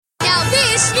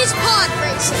This is pod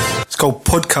racing. It's called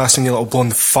podcasting, you little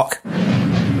blonde fuck.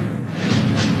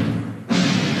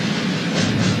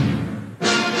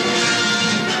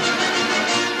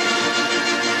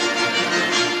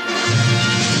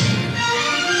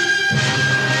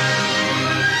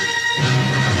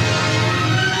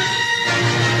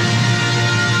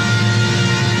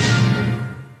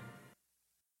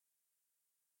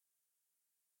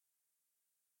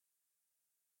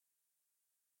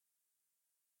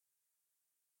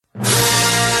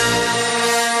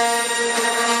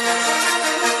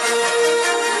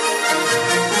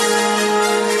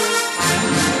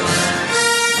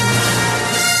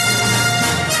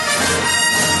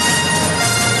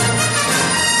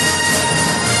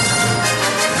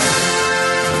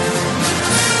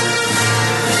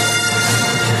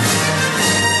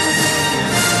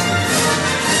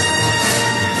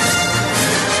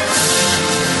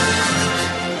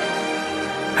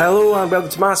 Hello and welcome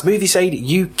to Mass Movieside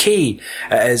UK.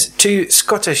 It is two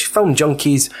Scottish film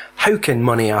junkies howking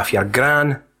money off your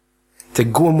gran to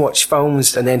go and watch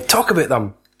films and then talk about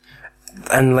them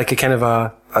in like a kind of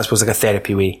a, I suppose like a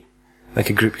therapy way, like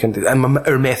a group can do, and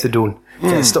our methadone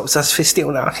that stops us from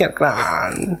stealing off your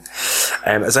gran.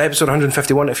 It's episode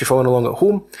 151 if you're following along at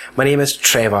home. My name is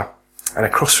Trevor and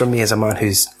across from me is a man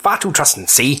who's far too trusting,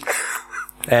 see?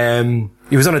 He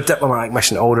was on a diplomatic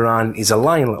mission to Alderaan. He's a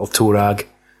lying little toe rag,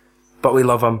 but we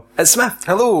love him. It's Smith.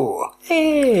 Hello.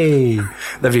 Hey.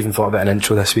 Never even thought about an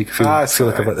intro this week. I feel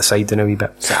like I've let the side down a wee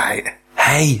bit. It's alright.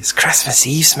 Hey, it's Christmas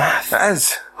Eve, Smith. It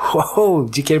is. Whoa,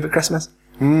 do you care about Christmas?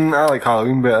 I like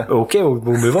Halloween better. Okay, we'll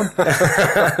move on.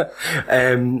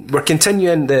 We're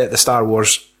continuing the Star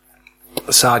Wars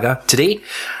saga today.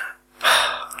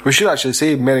 We should actually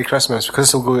say Merry Christmas, because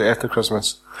this will go after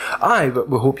Christmas. Aye, but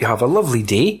we hope you have a lovely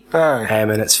day. Aye.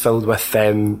 And it's filled with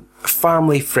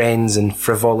family, friends and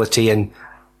frivolity and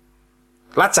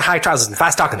lots of high trousers and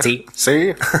fast talking, see? See?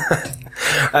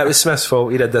 It was Smith's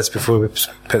fault. He did this before we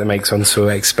put the mics on, so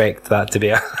I expect that to be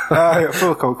a... Aye, I feel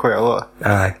like quite a lot.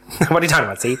 Aye. What are you talking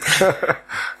about, see?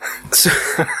 So...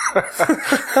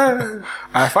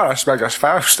 I thought I spelled just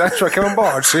first. Thanks for coming on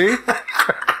board, see?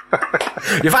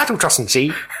 You're far too trusting,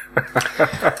 see?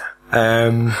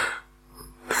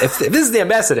 If this is the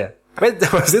ambassador,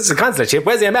 this is the consulate,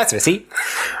 where's the ambassador, see?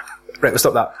 Right, we'll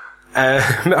stop that.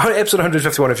 Episode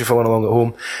 151 if you're following along at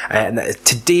home. And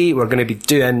today we're going to be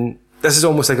doing... This is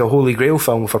almost like a holy grail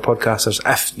film for podcasters,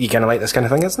 if you kind of like this kind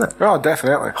of thing, isn't it? Oh,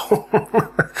 definitely.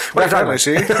 Definitely,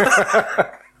 see?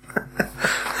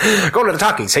 Go to the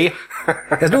talkie, see?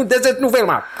 There's no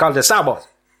film called the Star Wars.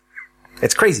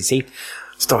 It's crazy, see?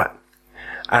 Stop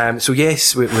it. So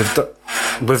yes, we've done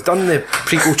the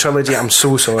prequel trilogy. I'm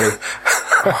so sorry.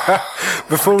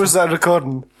 Before we started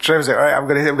recording, Trey was like, "Alright, I'm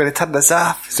gonna turn this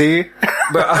off." See?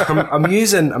 But I'm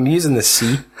using the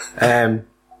C.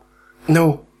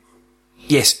 No.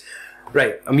 Yes.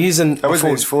 Right. I'm using. That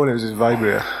wasn't his phone. It was his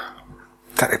vibrator.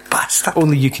 Dirty bastard.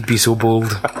 Only you could be so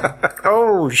bold.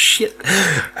 Oh shit.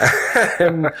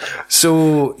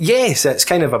 So yes, it's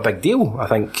kind of a big deal. I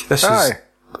think this is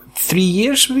 3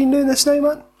 years we've been doing this now,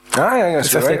 man. Aye, I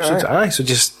guess right. Episodes. Aye, so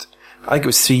just I think it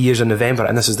was 3 years in November,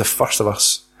 and this is the first of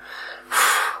us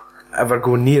ever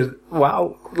go near.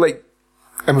 Wow, like,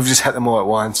 and we've just hit them all at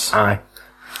once. Aye,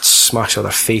 smash all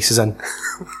their faces in,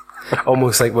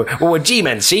 almost like we're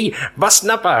G-men, see, busting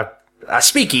up a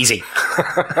speakeasy.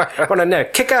 Wanna know?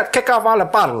 Kick off all the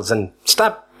bottles and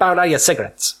stop out all your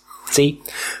cigarettes. See,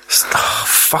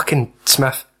 fucking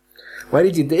Smith, why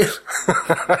did you do it?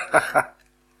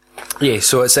 Yeah,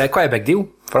 so it's quite a big deal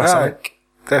for us, I think.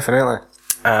 Definitely.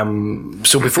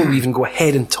 So before we even go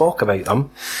ahead and talk about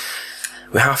them,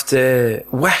 we have to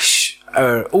wish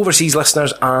our overseas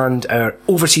listeners and our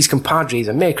overseas compadres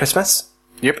a Merry Christmas.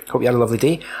 Yep. Hope you had a lovely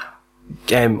day.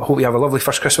 Hope you have a lovely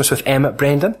first Christmas with Emmett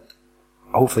Brendan.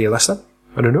 Hopefully you're listening.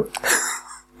 I don't know.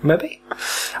 Maybe.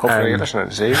 Hopefully you're listening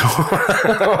to see.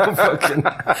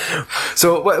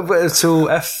 So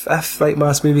if like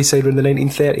Mass Movieside were in the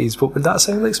 1930s, what would that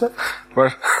sound like, Smith? We're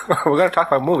going to talk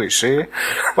about movies, see?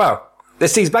 Well,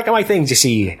 it's these black and white things, you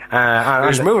see.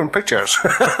 There's moving pictures.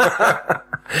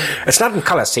 It's not in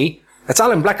colour, see? It's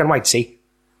all in black and white, see?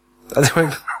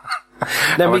 I'm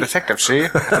a detective, see?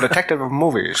 A detective of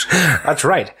movies. That's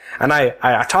right. And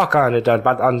I talk on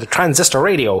the transistor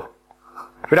radio.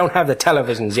 We don't have the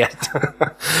televisions yet.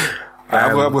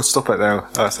 We'll stop it now.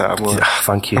 That's it.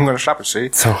 Thank you. I'm going to stop it, see?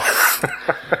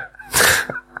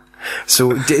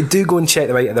 So do go and check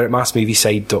them out. They're at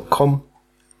massmovieside.com.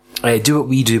 Do what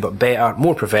we do, but better,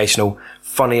 more professional,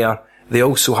 funnier. They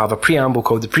also have a preamble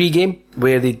called the pregame,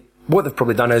 where what they've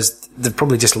probably done is they've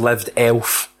probably just lived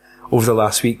Elf over the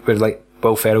last week, where like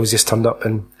Will Ferrell's just turned up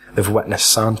and they've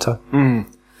witnessed Santa. I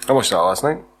watched that last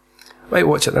night. Might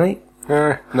watch it tonight.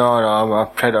 No,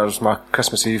 Predator's my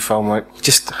Christmas Eve film, like.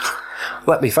 Just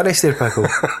let me finish there, Pickle.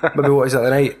 Maybe watch that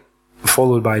tonight,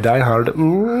 followed by Die Hard.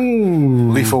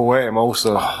 Lethal Weapon,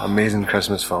 also amazing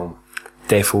Christmas film.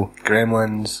 Defo.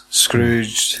 Gremlins,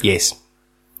 Scrooge, Yes.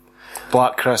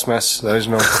 Black Christmas, the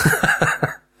original.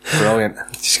 Brilliant.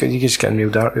 You just getting real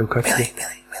dark real quick.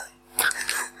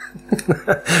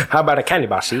 How about a candy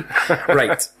bar, see?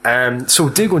 Right. So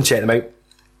do go and check them out.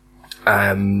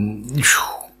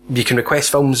 You can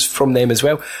request films from them as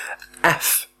well.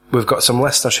 If we've got some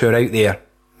listeners who are out there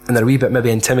and they're a wee bit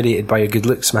maybe intimidated by your good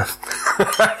looks, Smith.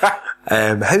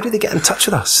 How do they get in touch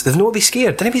with us? They've not to be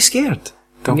scared. Don't be scared.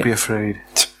 Don't be afraid.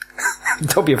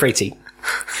 Don't be afraid, see.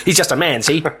 He's just a man,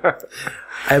 see.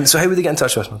 So how would they get in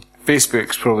touch with us, man?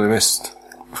 Facebook's probably the most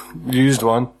used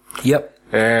one. Yep.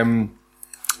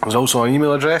 There's also an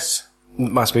email address.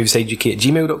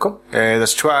 massmoviesiduk@gmail.com.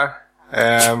 There's Twitter.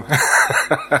 And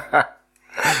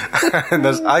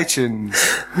there's iTunes.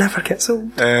 Never gets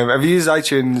old. If you use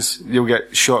iTunes, you'll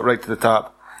get shot right to the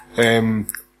top.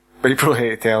 But you probably hate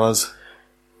to tell us.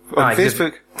 On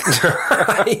Facebook.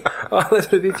 I'll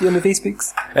leave a review on the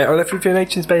Facebooks. I'll leave a review on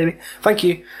iTunes, baby. Thank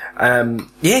you.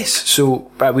 Yes,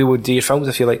 so we will do your films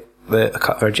if you like the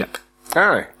cut of our jip.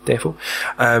 Aye. Defo.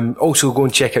 Also go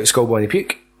and check out Skullboy and the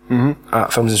Puke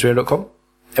at filmsandswear.com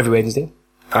every Wednesday.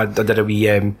 I did a wee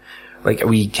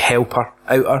helper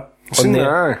outer on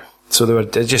there. Aye. So they were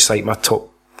just like my top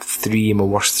 3 and my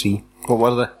worst 3. What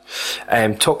were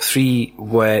they? Top 3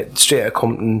 were Straight Outta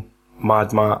Compton,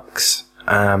 Mad Max.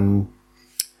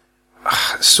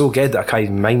 So good that I can't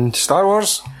even mind. Star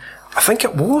Wars? I think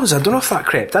it was. I don't know if that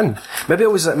crept in. Maybe I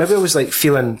was like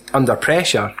feeling under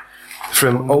pressure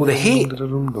from all the hate. I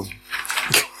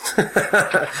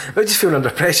was just feeling under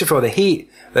pressure for all the hate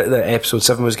that episode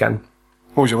 7 was getting.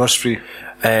 What was your worst 3?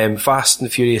 Fast and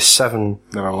the Furious 7.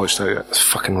 Never watched that yet. It's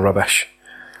fucking rubbish.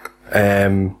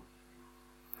 Even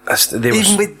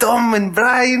with Dom and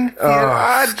Brian.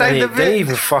 Don't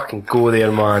even fucking go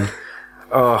there, man.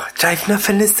 Oh, driving up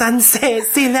in the sunset,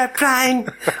 see that Brian.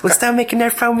 We're still making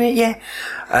their film, yeah.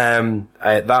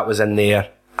 That was in there.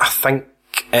 I think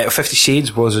 50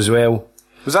 Shades was as well.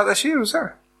 Was that this year, was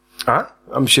that?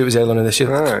 I'm sure it was earlier in this year.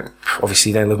 Right.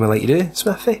 Obviously, Then Love Me Like You Do,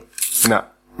 Smithy. No.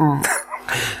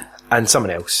 And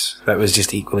someone else that was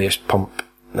just equally as pump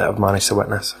that I've managed to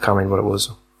witness. I can't remember what it was.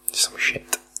 Just some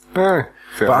shit. Aye.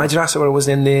 But Jurassic World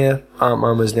wasn't in there,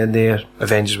 Ant-Man wasn't in there,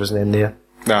 Avengers wasn't in there.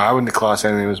 No, I wouldn't class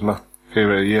anything was my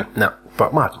favourite of the year. No,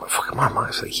 but Mad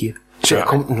Max like here. Straight Outta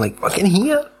Compton, like, fucking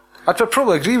here. I'd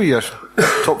probably agree with your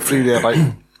top 3 there, like,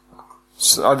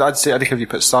 I'd say, I think if you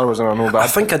put Star Wars in, I know, but I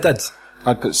think I did.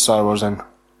 I'd put Star Wars in.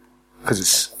 Because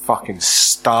it's fucking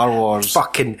Star Wars.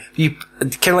 Fucking, you,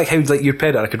 kind of like how, like, your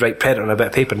Predator, I could write Predator on a bit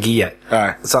of paper and give you it.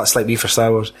 Aye. So that's like me for Star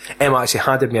Wars. Emma actually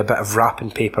handed me a bit of wrapping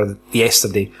paper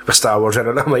yesterday with Star Wars in it,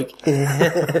 and I'm like,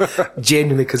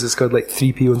 genuinely, because it's got like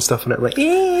 3PO and stuff in it, I'm like,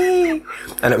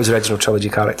 and it was original trilogy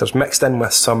characters, mixed in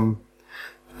with some,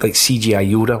 like, CGI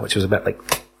Yoda, which was a bit like,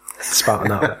 spat on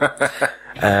that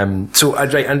bit. So,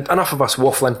 right, and enough of us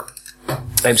waffling.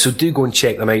 So do go and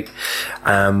check them out.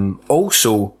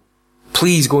 Also,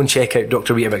 please go and check out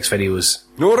Dr. Weetabix videos.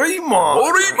 Alright,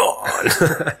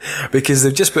 man! Because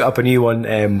they've just put up a new one.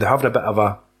 They're having a bit of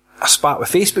a spat with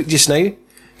Facebook just now,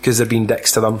 because they're being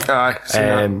dicks to them. Aye, seen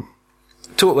that.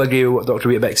 Totally agree with what Dr.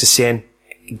 Weetabix is saying.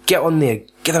 Get on there,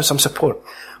 give them some support.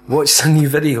 Watch the new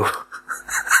video.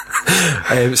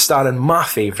 Starring my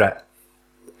favourite.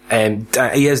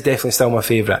 He is definitely still my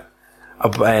favourite.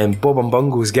 Bob and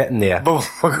Bungo's getting there. Bob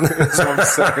and Bungo's, I'm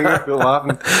sitting here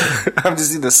laughing. I'm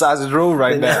just in the sausage roll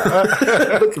right now.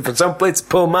 Looking for some place to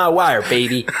pull my wire,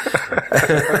 baby.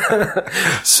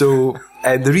 So,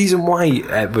 the reason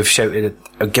why we've shouted,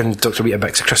 given Dr.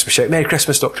 Weetabix a Christmas shout, Merry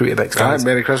Christmas, Dr. Weetabix, guys.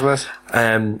 Merry Christmas.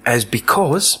 Is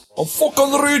because... I'm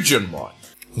fucking raging, man.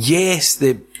 Yes,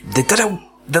 they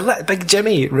let Big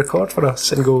Jimmy record for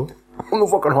us and go, I'm no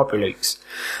fucking happy likes.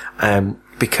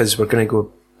 Because we're going to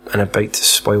go and about to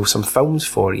spoil some films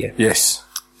for you. Yes.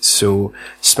 So,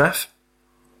 Smith,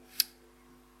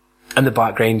 in the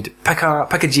background, pick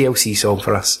a GLC song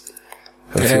for us.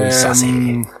 I'm feeling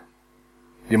sassy.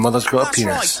 Your mother's got a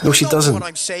penis. No, she doesn't.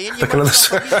 Pick another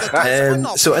song.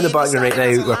 So in the background right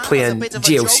now, we're playing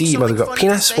GLC, Mother Got a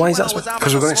Penis. Why is that?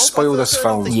 Because we're going to spoil this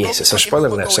film. Yes, it's a spoiler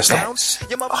alert, sister.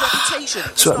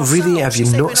 So really, have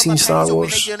you not seen Star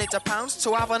Wars?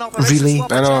 Really?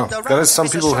 I know. There is some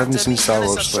people who haven't seen Star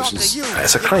Wars, which is...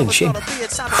 It's a crying shame.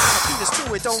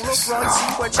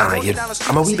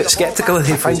 I'm a wee bit sceptical of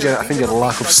I find your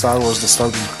lack of Star Wars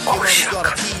disturbing. Oh, shut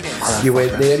up. You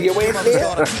went there.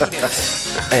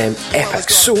 Epic.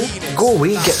 So, go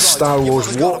away, get Star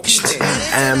Wars watched.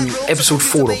 Episode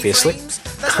 4, obviously.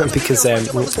 Because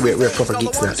we're proper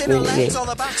geeks now.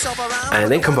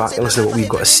 And then come back and listen to what we've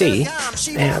got to say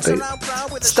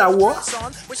about Star Wars.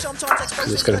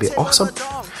 Because it's going to be awesome.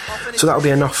 So that'll be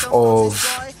enough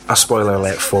of a spoiler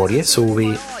alert for you. So we'll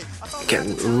be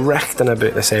getting wrecked about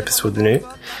this episode now.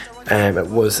 It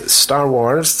was Star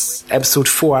Wars Episode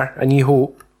 4, A New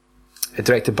Hope,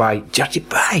 directed by Georgie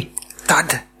Boy.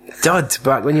 Dud,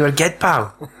 back when you were Ged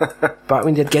Pal. Back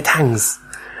when you did Ged Hangs.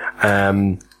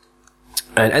 And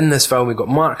in this film we've got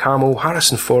Mark Hamill,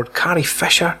 Harrison Ford, Carrie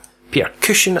Fisher, Peter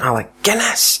Cushing, Alec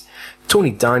Guinness,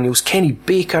 Tony Daniels, Kenny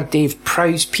Baker, Dave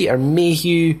Prowse, Peter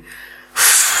Mayhew,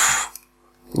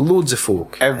 loads of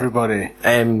folk. Everybody.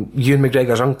 Ewan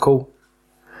McGregor's uncle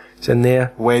is in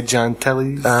there. Wedge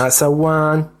Antilles. That's a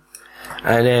one.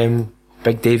 And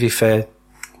Big Davey for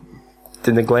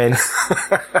Didn't Glen.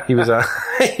 He was a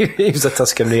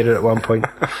Tuscan Raider at one point.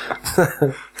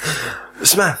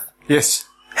 Smith. Yes.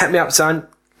 Hit me up, son.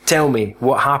 Tell me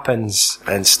what happens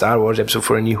in Star Wars Episode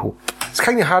 4 A New Hope. It's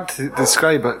kind of hard to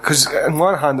describe it, because on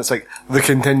one hand it's like the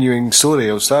continuing story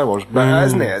of Star Wars, but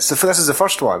isn't it? This is the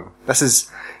first one. This is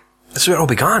where it all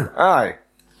began. Aye.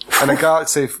 In a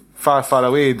galaxy far, far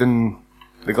away than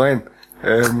the Glen.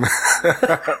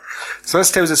 So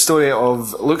this tells the story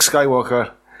of Luke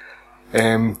Skywalker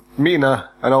meeting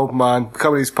an old man,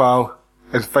 becoming his pal,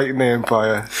 and fighting the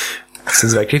Empire.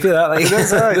 Sounds a bit creepy, that, like.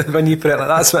 That's right. When you put it like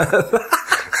that,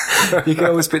 Smith. You can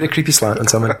always put the creepy slant on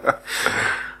someone.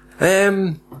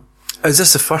 Is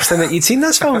this the first time that you'd seen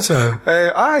this film, Smith?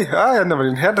 Aye, I'd never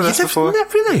even heard of this before.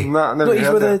 Not really? Nah, never even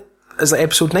heard of it. Is like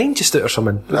episode 9 just out or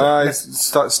something? Aye,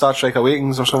 Star Trek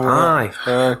Awakens or something like that.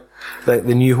 Aye. Like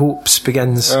The New Hopes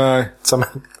begins. Aye.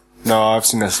 Something. No, I've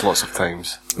seen this lots of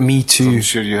times. Me too. I'm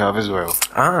sure you have as well.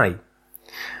 Aye.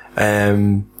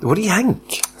 What do you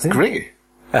think? It's great.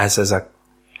 This is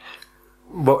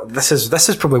well, this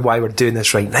is probably why we're doing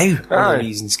this right now. One of the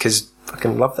reasons, because I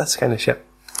fucking love this kind of shit.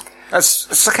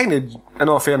 It's a kind of, in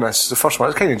all fairness, the first one,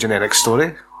 it's kind of generic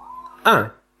story.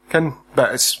 Aye.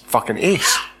 But it's fucking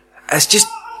ace. It's just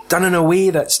done in a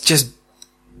way that's just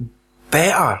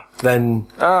better than...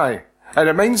 Aye. It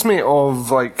reminds me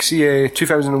of, like,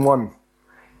 2001.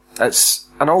 It's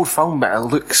an old film, but it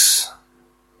looks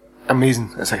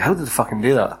amazing. It's like, how did they fucking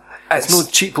do that? It's no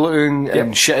cheap looking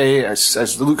and shitty.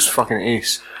 It looks fucking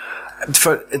ace.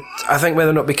 I think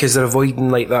whether or not because they're avoiding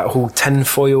like that whole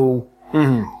tinfoil.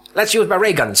 Let's use my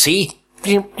ray gun, see?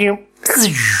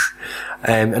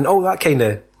 And all that kind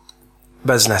of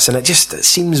business, and it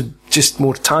seems just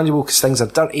more tangible because things are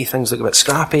dirty, things look a bit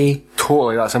scrappy.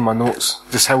 Totally, that's in my notes.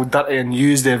 Just how dirty and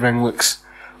used everything looks,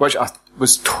 which I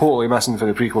was totally missing for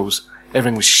the prequels.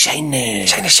 Everything was shiny,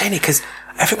 because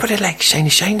everybody likes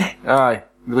shiny. Aye.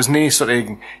 There was no sort of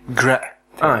grit.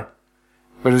 Aye.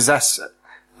 Whereas this,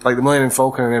 like the Millennium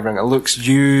Falcon and everything, it looks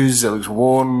used, it looks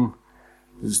worn,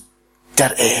 it's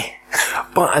dirty.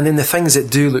 And then the things that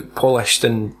do look polished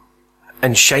and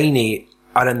shiny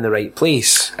are in the right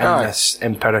place in this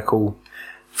empirical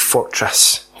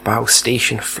fortress, battle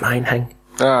station, flying thing.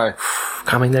 Aye.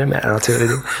 Coming there, mate, I'll tell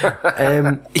you what I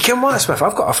do. You can what, Smith,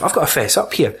 I've got to fess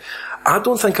up here. I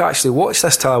don't think I actually watched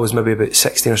this till I was maybe about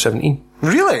 16 or 17.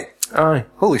 Really? Aye.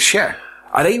 Holy shit.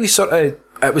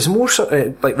 It was more sort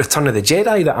of like Return of the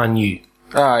Jedi that I knew.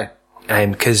 Aye.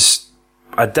 Because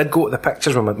I did go to the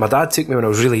pictures when my dad took me when I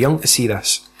was really young to see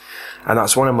this. And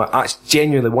that's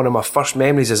genuinely one of my first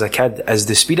memories as a kid is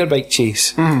the speeder bike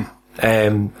chase.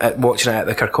 At watching it at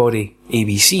the Kirkcaldy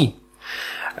ABC.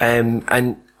 And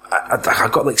I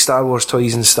got like Star Wars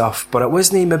toys and stuff, but it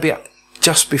wasn't maybe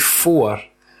just before.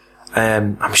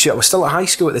 I'm sure I was still at high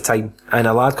school at the time, and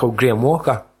a lad called Graham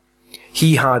Walker,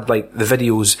 he had like the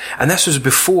videos, and this was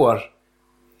before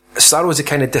Star Wars had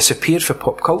kind of disappeared for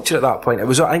pop culture at that point. I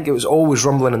think it was always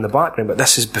rumbling in the background, but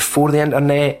this is before the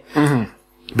internet,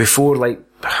 before like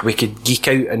we could geek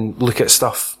out and look at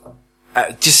stuff.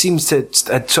 It just seems to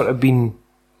had sort of been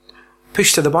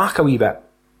pushed to the back a wee bit,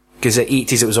 because the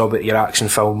 80s it was all about your action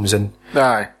films and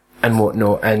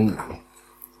whatnot, and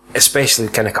especially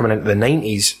kind of coming into the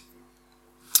 90s.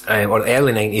 Or the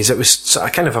early 90s, it was sort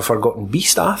of kind of a forgotten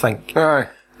beast, I think. Aye.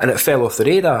 And it fell off the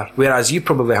radar. Whereas you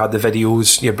probably had the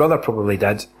videos, your brother probably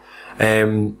did.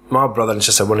 My brother and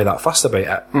sister weren't that fussed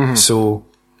about it. So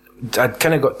I'd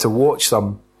kind of got to watch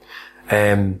them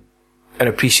and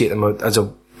appreciate them as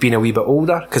I've been a wee bit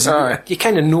older. Because you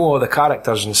kind of know all the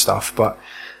characters and stuff, but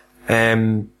I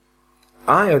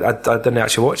didn't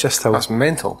actually watch this till... That's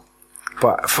mental.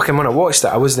 But fucking when I watched it,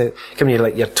 I wasn't coming to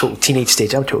like your total teenage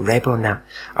stage. I'm total rebel now.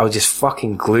 I was just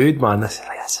fucking glued, man. This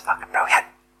is fucking brilliant.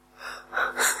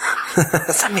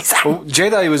 That's amazing. Well,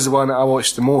 Jedi was the one that I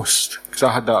watched the most because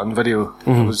I had that on video.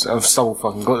 I've still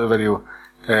fucking got the video,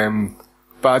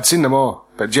 but I'd seen them all.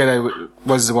 But Jedi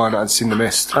was the one that I'd seen the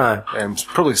most. Aye.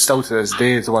 Probably still to this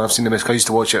day the one I've seen the most. 'Cause I used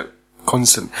to watch it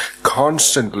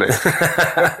constantly.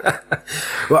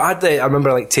 Well, I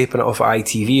remember like taping it off at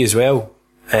ITV as well,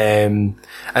 and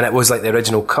it was like the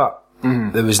original cut.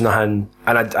 There was nothing,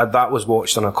 and that was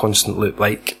watched on a constant loop.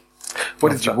 Like,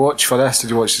 what did you watch for this? Did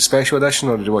you watch the special edition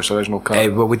or did you watch the original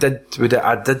cut? well, we did.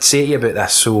 I did say to you about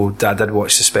this, so I did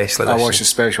watch the special edition. I watched the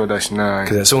special edition.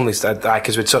 Because it's only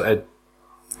because we'd sort of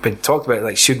been talked about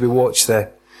like, should we watch the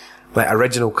like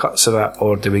original cuts of it,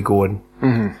 or do we go and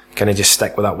kind of just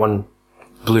stick with that one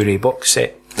Blu-ray box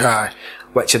set? Aye.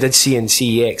 Which I did see in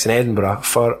CEX in Edinburgh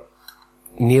for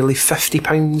nearly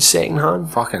 £50 second hand.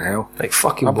 Fucking hell. Like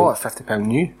fucking. I bought a £50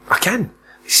 new. I can.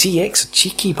 CEX are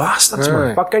cheeky bastards, Aye.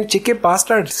 man. Fucking cheeky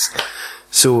bastards.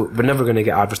 So we're never going to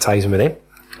get advertising with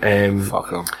them. Fuck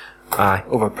them. Aye.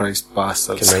 Overpriced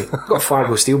bastards. Right. Got a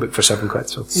Fargo Steelbook for £7,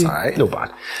 so It's alright. no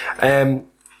bad.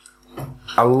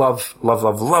 I love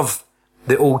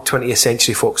the old 20th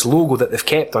Century Fox logo that they've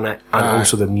kept on it, and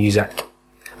also the music.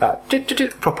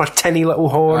 Proper tinny little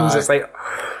horns. Aye. It's like,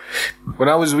 When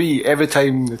I was wee, every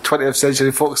time the 20th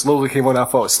Century Fox logo came on, I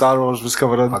thought Star Wars was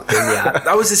covered on. yeah,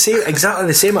 that was the same, exactly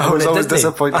the same. I was always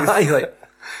disappointed. Aye, like,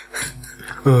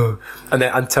 and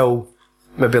then until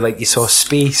maybe like you saw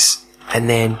space, and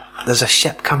then there's a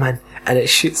ship coming, and it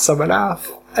shoots someone off,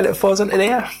 and it falls onto the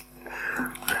earth.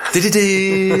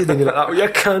 Then you're like, oh, you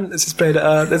can't. This is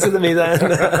Predator. This is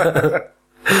amazing.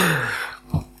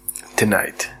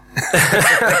 Tonight.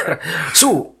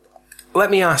 So, let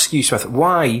me ask you, Smith,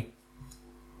 why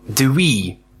do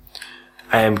we,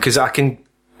 because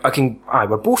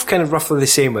we're both kind of roughly the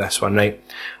same with this one, right?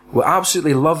 We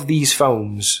absolutely love these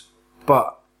films,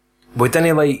 but we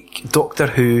didn't like Doctor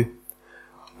Who,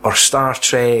 or Star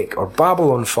Trek, or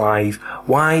Babylon 5,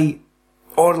 why,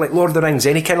 or like Lord of the Rings,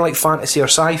 any kind of like fantasy or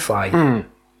sci-fi,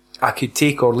 I could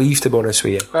take or leave, to be honest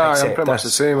with you. Aye, I'm except pretty much the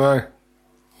this. same, aye.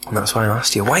 And that's why I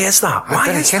asked you, why is that? Why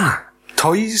is that?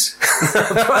 Toys?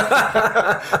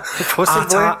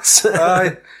 Possibly. Arts.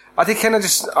 Aye. I think kind of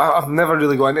just, I've never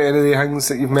really got into any of the things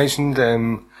that you've mentioned.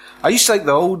 I used to like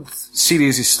the old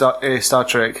series of Star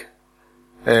Trek,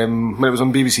 when it was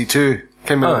on BBC Two.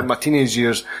 Came out in my teenage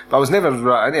years, but I was never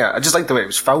right into it. I just liked the way it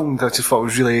was filmed. I just thought it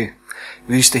was really,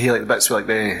 they used to hear like the bits where like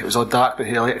it was all dark, but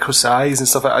hear like across the eyes and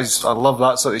stuff like that. I love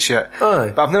that sort of shit.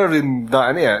 Aye. But I've never been that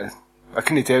into it. I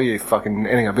couldn't tell you fucking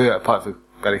anything about it apart from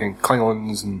anything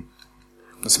Klingons and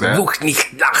that's about it.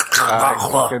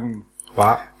 Fucking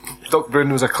What? Doc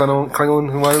Brown was a Klingon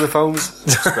in one of the films.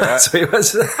 That's about it. That's what it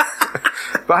was.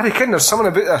 But I reckon there's something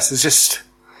about this. It's just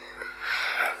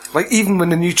like even when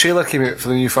the new trailer came out for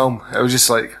the new film, it was just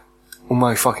like, oh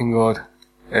my fucking god.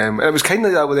 And it was kind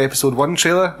of like that with the episode 1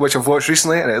 trailer, which I've watched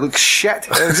recently, and it looks shit.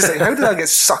 And it was just like, how did I get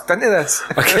sucked into this?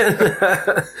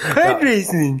 Head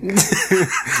racing.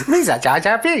 These are Jar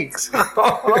Jar Binks.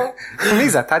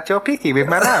 These are touch your picky with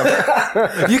my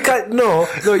mouth. You can't. No.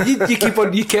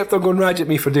 You kept on going rag at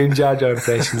me for doing Jar Jar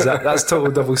impressions. That's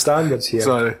total double standards here.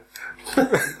 Sorry.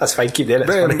 That's fine. Keep doing it.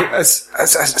 It's Man, funny.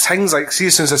 it's things like, see,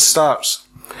 as soon as it starts,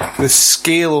 the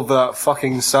scale of that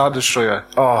fucking Star Destroyer.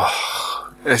 Oh,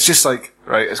 It's just like,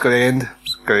 right, it's got to end.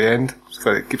 It's got to end.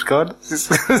 It keeps going.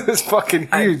 It's fucking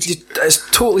huge.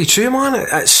 it's totally true, man.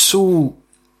 It's so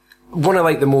one of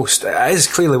like the most. It is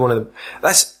clearly one of the.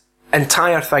 This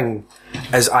entire thing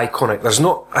is iconic. There's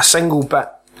not a single bit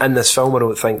in this film, I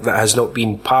don't think, that has not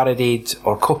been parodied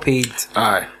or copied.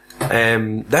 Aye.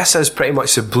 This is pretty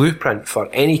much the blueprint for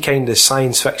any kind of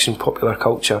science fiction popular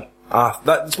culture.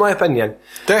 That's my opinion.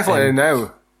 Definitely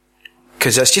now.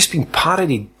 Because it's just been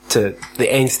parodied to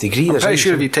the nth degree. I'm pretty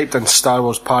sure if you typed in Star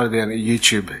Wars parody into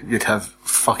YouTube, you'd have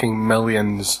fucking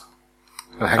millions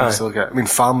of things to look at. I mean,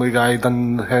 Family Guy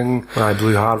done the thing. Aye,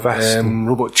 Blue Harvest.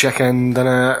 Robot Chicken done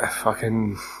it.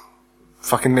 Fucking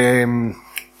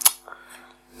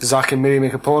Zack and Mary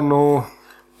Make a Porno.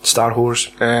 Star Wars.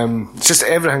 It's just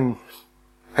everything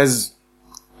has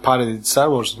parodied Star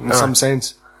Wars in some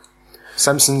sense.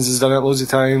 Simpsons has done it loads of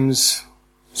times.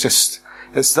 It's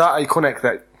that iconic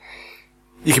that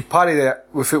you can parody it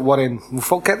without worrying, will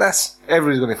folk get this?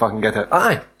 Everybody's going to fucking get it.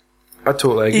 Aye. I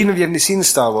totally agree. Even if you hadn't seen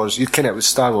Star Wars, you'd ken it was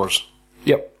Star Wars.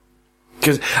 Yep.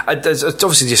 Because it's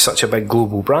obviously just such a big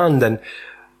global brand, and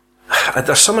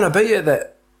there's something about it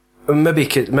that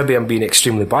maybe I'm being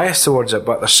extremely biased towards it,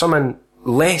 but there's something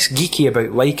less geeky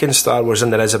about liking Star Wars than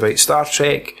there is about Star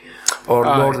Trek or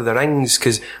Lord of the Rings,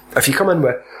 because if you come in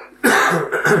with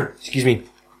excuse me,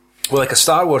 with like a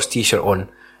Star Wars t-shirt on,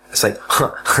 it's like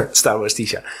Star Wars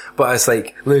t-shirt, but it's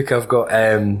like, look, I've got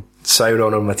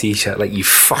Sauron on my t-shirt, like, you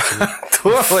fucking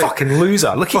Totally. fucking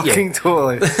loser, look at you. Fucking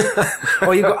totally.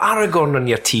 Oh, you've got Aragorn on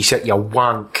your t-shirt, you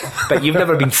wank, but you've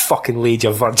never been fucking laid,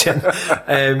 you virgin.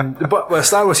 But when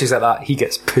Star Wars is like that, he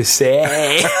gets pussy.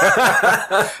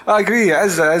 I agree, it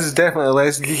is definitely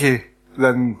less geeky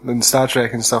than Star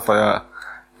Trek and stuff like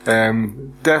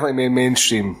that. Definitely made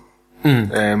mainstream.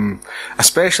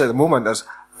 Especially at the moment, there's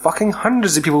fucking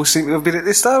hundreds of people seem to have been at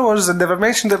the Star Wars and never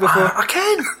mentioned it before. I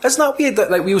can. Isn't that weird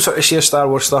that, like, we all sort of share Star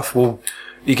Wars stuff? Well,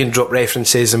 you can drop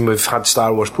references and we've had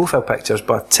Star Wars profile pictures,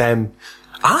 but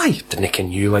I didn't know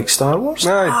you like Star Wars.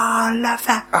 Aye. Oh, I love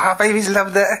that. I've always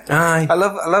loved it. Aye. I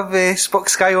love Spock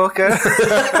Skywalker.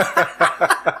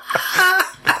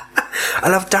 I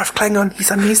love Darth Klingon, he's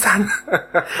amazing.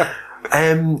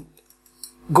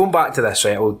 Going back to this,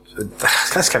 right,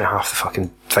 that's kind of half the fucking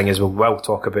thing is we'll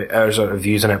talk about our sort of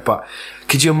views on it, but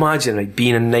could you imagine, like,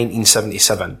 being in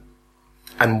 1977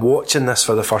 and watching this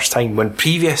for the first time, when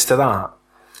previous to that,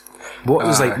 what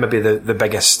was like maybe the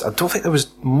biggest, I don't think there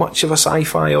was much of a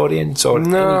sci-fi audience, or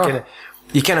No.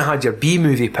 you kind of had your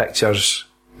B-movie pictures,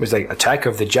 it was like Attack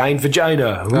of the Giant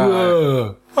Vagina,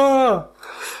 whoa,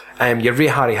 your Ray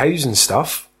Harryhausen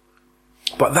stuff,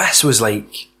 but this was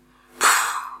like,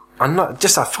 I'm not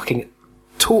just a fucking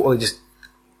totally just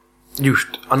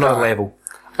used another level.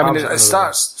 I mean, Absolutely it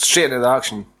starts straight into the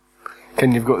action.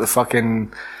 And you've got the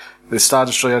Star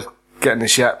Destroyer getting the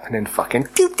ship, and then fucking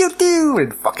doo doo doo,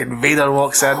 and fucking Vader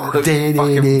walks in, looks fucking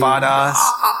badass.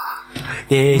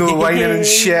 No whining and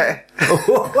shit.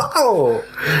 Oh,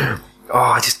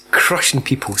 just crushing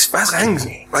people's That's the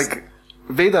thing. Like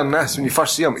Vader in this, when you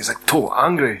first see him, he's like total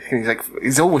angry, and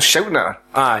he's almost shouting at her.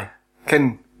 Aye.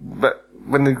 But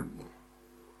when they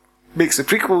makes the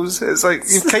prequels, it's like,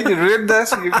 you've kind of ruined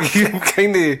this. You've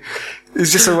kind of,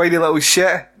 he's just a whiny little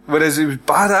shit. Whereas he was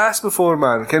badass before,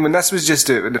 man. When this was just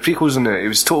out, when the prequels in it, he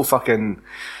was total fucking,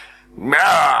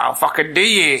 I'll fucking do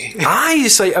you. Aye,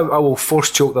 it's like, I will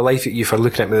force choke the life at you for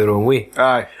looking at me the wrong way.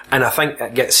 Aye. And I think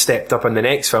it gets stepped up in the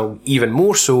next film even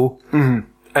more so, and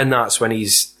that's when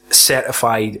he's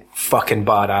certified fucking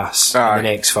badass in the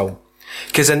next film.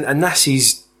 Because in this,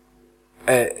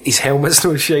 his helmet's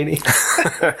not shiny.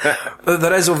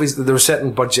 There are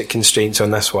certain budget constraints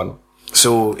on this one,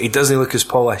 so he doesn't look as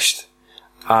polished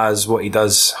as what he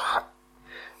does.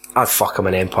 I'd fuck him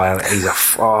in Empire. He's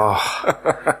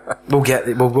we'll get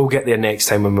there next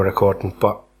time when we're recording.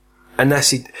 But in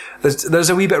this, there's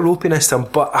a wee bit of ropiness to him,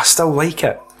 but I still like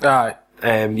it. Aye.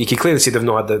 You can clearly see they've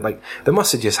not had they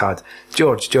must have just had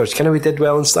George, kind of we did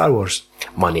well in Star Wars.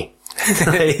 Money.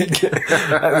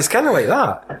 It was kind of like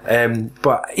that.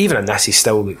 But even in this, he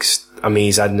still looks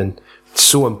amazing and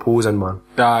so imposing, man.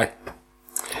 Aye.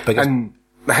 Biggest And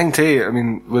the thing too, I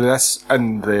mean, with this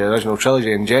and the original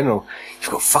trilogy in general,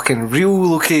 you've got fucking real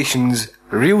locations,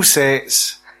 real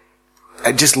sets.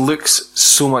 It just looks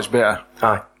so much better.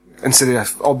 Aye. Instead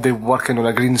of all day working on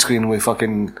a green screen with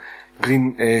fucking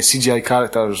green CGI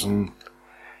characters and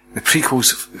the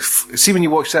prequels. See, when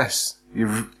you watch this,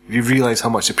 you realise how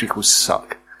much the prequels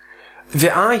suck.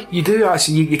 Aye, you do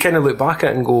actually. You kind of look back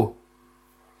at it and go,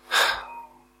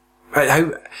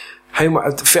 how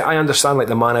much. I understand like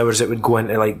the man hours that would go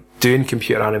into like doing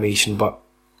computer animation, but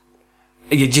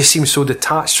you just seem so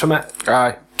detached from it.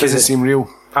 Aye, doesn't seem real.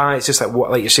 Aye, it's just like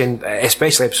what, like you're saying,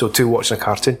 especially episode 2, watching a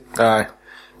cartoon. Aye.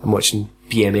 I'm watching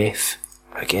BMF.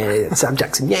 Again, Sam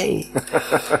Jackson, yay!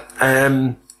 I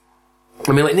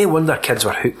mean, like, no wonder kids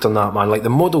were hooked on that, man. Like, the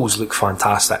models look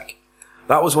fantastic.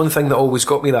 That was one thing that always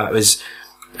got me, that was,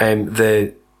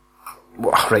 right,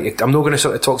 I'm not going to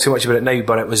sort of talk too much about it now,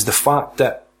 but it was the fact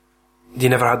that you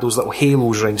never had those little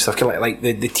halos around stuff, kind of like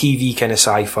the TV kind of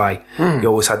sci-fi. You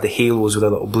always had the halos with a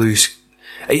little blue,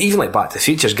 even like Back to the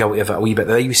Future's guilty of it a wee bit.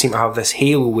 They always seem to have this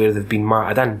halo where they've been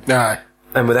matted in. Aye.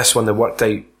 And with this one, they worked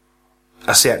out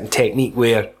a certain technique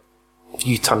where if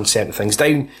you turn certain things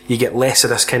down, you get less of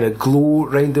this kind of glow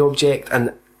around the object,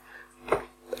 and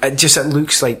it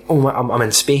looks like, oh, I'm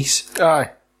in space. Aye.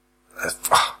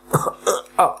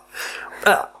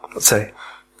 Sorry,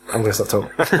 I'm going to stop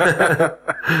talking.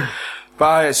 But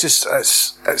aye, it's just,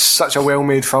 it's such a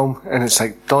well-made film, and it's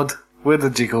like, Dud, where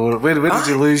did you go? Where did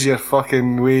you lose your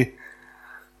fucking way?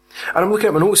 And I'm looking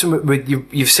at my notes, and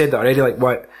you've said that already, like,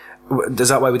 what, is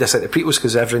that why we dislike the prequels?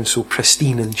 Because everything's so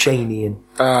pristine and shiny and...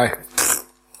 Aye.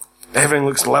 Everything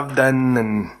looks lived in,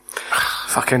 and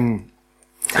fucking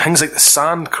things like the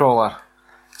sand crawler.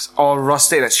 It's all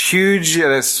rusty, and it's huge,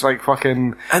 and it's like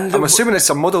fucking... I'm assuming it's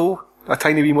a model, a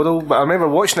tiny wee model, but I remember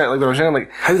watching it like when I was young,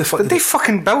 like, How the fuck did they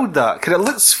fucking build that? Because it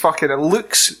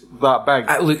looks that big.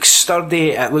 It looks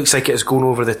sturdy. It looks like it's going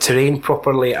over the terrain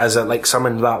properly, as it like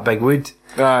something that big would.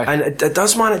 Aye. And it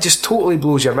does, man. It just totally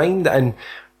blows your mind. And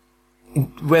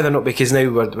whether or not, because now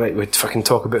we fucking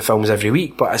talk about films every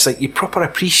week, but it's like you proper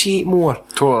appreciate more.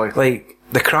 Totally. Like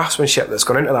the craftsmanship that's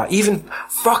gone into that. Even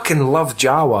fucking love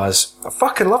Jawas. I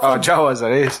fucking love them. Jawas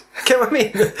are ace. Get what I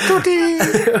mean?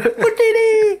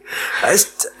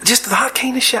 It's just that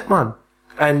kind of shit, man.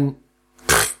 And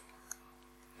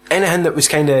anything that was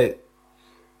kind of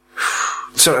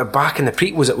sort of back in the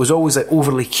prequels, it was always like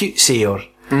overly cutesy, or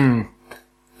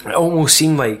it almost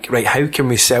seemed like, right, how can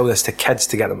we sell this to kids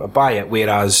to get them to buy it?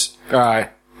 Whereas Aye.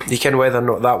 you can, whether or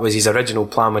not that was his original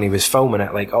plan when he was filming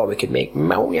it, like, oh, we could make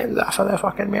millions off of the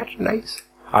fucking merchandise.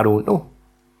 I don't know.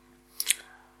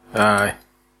 Aye.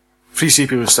 Free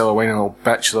CP was still a whining little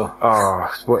bitch though.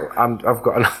 Oh, I've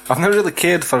got enough. I've never really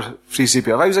cared for Free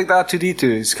CP. I was like that R2D2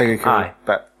 is kind of cool, Aye.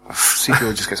 but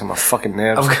CP just gets on my fucking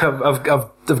nerves. I've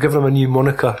given him a new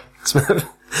moniker.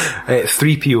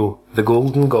 3PO, the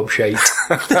golden gobshite.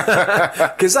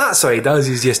 Because that's what he does,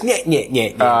 he's just nyeh, nyeh,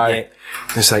 nyeh, nyeh, nyeh.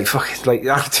 It's like, fucking, like,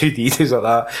 R2D2's like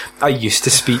that. I used to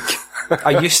speak.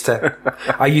 I used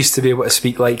to be able to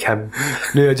speak like him.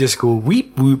 Now I just go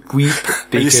weep, whoop, weep.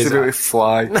 I used to be able to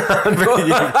fly.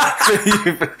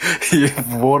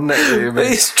 You've worn it to me.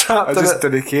 He's trapped I just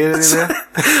didn't care anymore.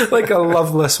 Like a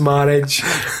loveless marriage.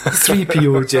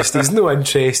 3PO just, he's no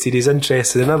interested, he's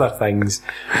interested in other things.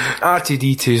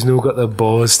 R2D2's no got the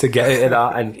balls to get out of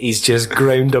that, and he's just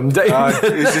ground him down.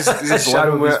 He's just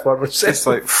Shadow living his former with it. It's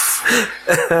like,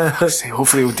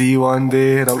 hopefully he'll D one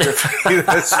day and I'll get free of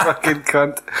this fucking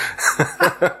cunt.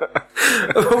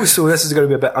 Also, this is going to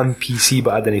be a bit un-PC,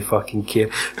 but I didn't fucking care.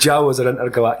 Jawas are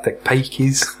intergalactic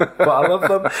pikeys, but I love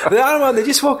them. They are, man, they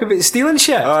just walk about stealing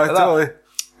shit. Aye, Like totally.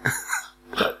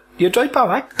 that. You're droid,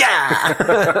 pal, eh?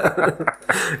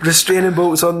 Yeah! Restraining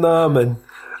bolts on them, and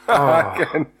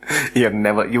You'll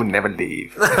never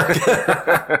leave.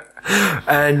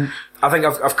 and I think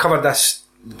I've covered this.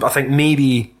 I think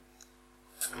maybe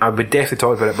I would definitely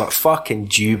talk about it, but fucking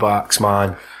dewbacks,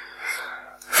 man.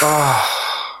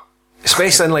 Oh,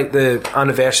 especially in like the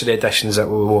anniversary editions that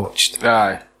we watched.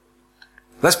 Aye.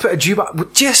 Let's put a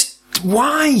dewback. Just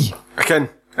why? Again,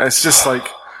 it's just like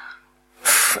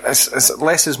it's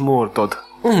less is more, Dud.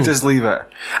 Just leave it.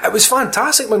 It was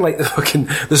fantastic when like the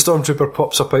stormtrooper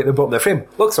pops up out the bottom of the frame.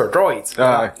 Looks for a droid.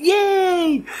 Aye.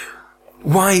 Yay!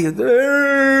 Why?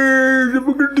 The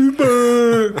fucking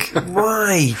dewback.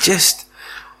 Why? Just.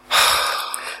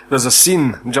 There's a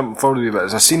scene, I'm jumping forward a wee bit,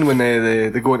 there's a scene when they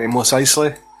go into Mos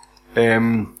Eisley,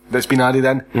 that's been added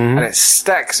in, and it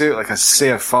sticks out like a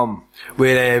sore thumb.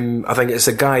 Where I think it's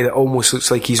a guy that almost looks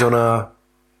like he's on an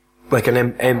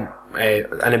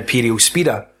Imperial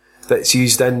speeder that's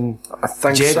used in I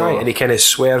think Jedi, so. and he kind of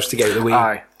swerves to get out of the way.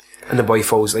 Aye. And the boy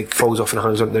falls off and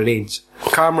hangs onto the reins.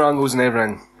 Camera angles and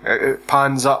everything, it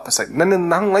pans up, it's like,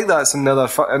 nothing like that's in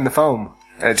the film.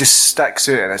 And it just sticks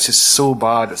out and it's just so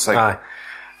bad, it's like, Aye.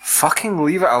 fucking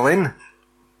leave it alone,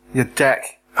 you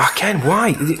dick. Oh, Ken, why?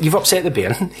 You've upset the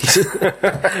bear.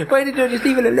 Why did you just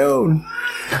leave it alone?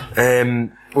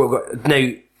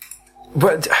 Now,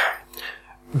 what,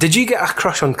 did you get a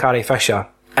crush on Carrie Fisher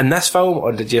in this film,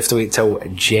 or did you have to wait till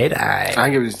Jedi? I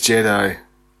think it was Jedi.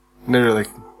 No, really.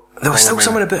 There was still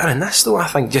something about her in this, though, I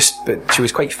think, but she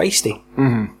was quite feisty.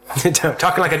 Mm-hmm.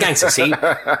 Talking like a gangster, see?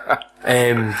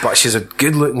 But she's a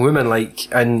good-looking woman,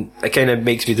 and it kind of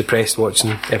makes me depressed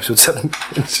watching episode 7.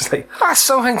 It's just like, I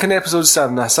still think in episode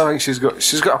 7, I still think she's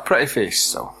got a pretty face,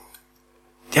 so.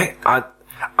 yeah,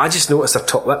 I just noticed her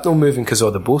top lip not moving because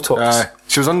of the Botox.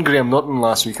 She was on Graham Norton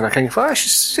last week, and I kind of thought,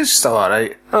 she's still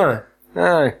alright. Aye.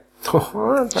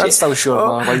 That's still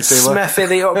short, my lightsaber. Smithy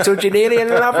the octogenarian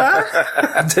lover.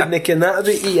 Didn't ken that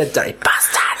about you dirty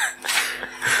bastard.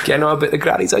 Getting on about the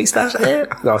granny's oysters?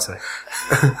 No, sorry.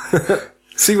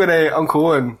 See when Uncle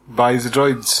Owen buys the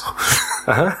droids?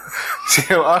 See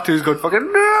how R2's gone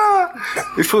fucking, no!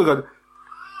 He's fully gone,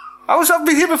 I've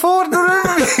been here before, don't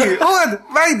remember me. Owen,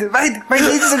 mind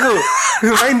ages ago.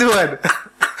 Mind Owen.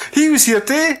 He was here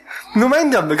too. No,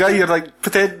 mind him, the guy you're like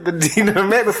pretending you never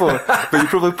met before, but you're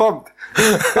probably pumped.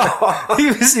 He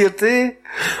was here too.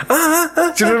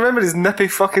 Do you remember his nippy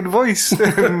fucking voice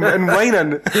and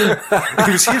whining?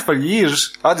 He was here for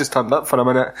years. I just turned up for a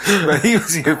minute, but he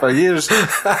was here for years.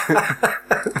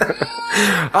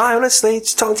 Honestly,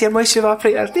 just talking to your moisture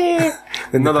evaporator.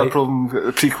 Another problem that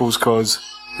the prequels cause,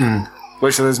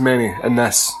 which there is many in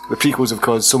this. The prequels have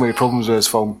caused so many problems with this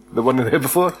film that weren't there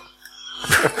before.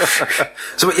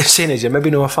 So what you're saying is you're maybe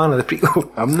not a fan of the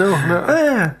prequel? I'm no.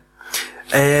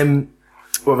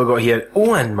 What have we got here?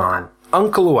 Owen, man.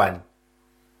 Uncle Owen.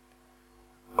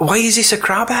 Why is he so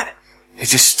crabby?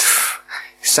 He's just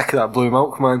sick of that blue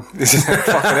milk, man. He's just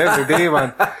fucking every day,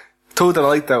 man. Told her I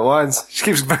liked it once. She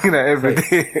keeps bringing it every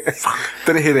day.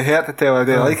 Didn't hear the hurt to tell her I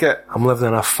didn't like it. I'm living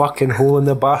in a fucking hole in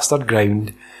the bastard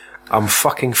ground. I'm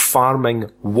fucking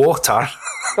farming water.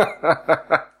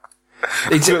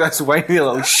 He's got this whiny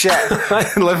little shit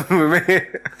living with me.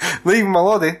 Leave my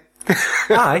loddy.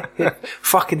 Aye.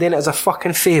 Fucking doing it as a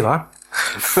fucking favour.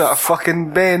 That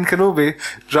fucking Ben Kenobi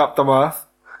dropped him off.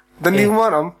 Didn't even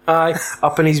want him. Aye.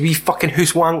 Up in his wee fucking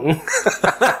hoose wanking.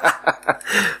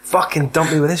 Fucking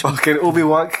dump me with this. Fucking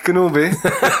Obi-Wan Kenobi.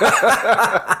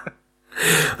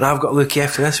 And I've got to look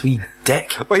after this wee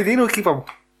dick. Why do you not keep him?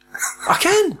 I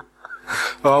can.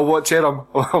 Oh, I'll watch him.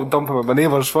 I'll dump him at my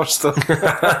neighbours first. Well,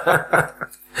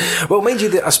 mind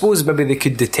you, I suppose maybe they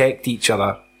could detect each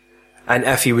other. And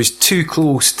if he was too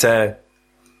close to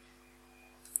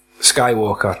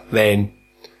Skywalker, then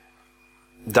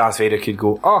Darth Vader could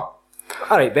go, oh,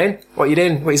 alright Ben, what you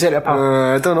doing? What you said to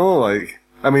pal? I don't know, like,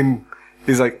 I mean,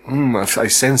 he's like, I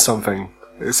sense something.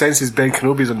 It senses Ben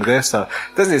Kenobi's on the Death Star.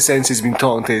 Doesn't it sense he's been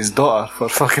talking to his daughter for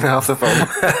fucking half the film?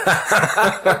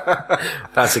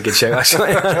 That's a good shout, actually.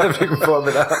 I never even thought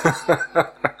about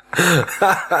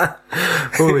that.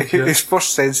 Holy shit. His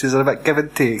first senses are a bit give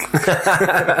and take.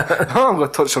 Oh, I'm going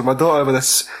to touch on my daughter with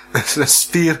this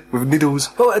spear with needles.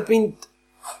 Well, I mean,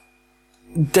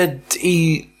 did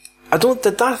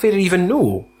Darth Vader even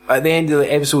know at the end of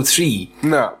episode 3?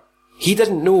 No. He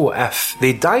didn't know if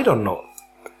they died or not.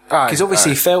 Because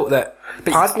obviously he felt that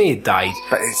Padme had died.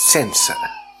 But he sensed it.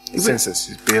 He senses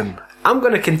his burn. I'm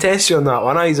going to contest you on that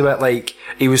one. I was a bit like,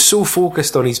 he was so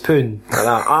focused on his poon. Like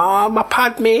that, my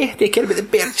Padme, they care about the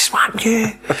bear, just want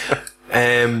you.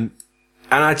 And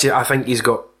actually, I think he's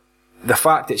got the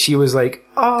fact that she was like,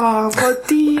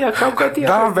 buddy, I can't get the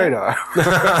Darth Vader.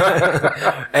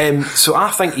 So I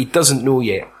think he doesn't know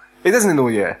yet. He doesn't know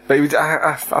yet, but he would,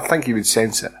 I think he would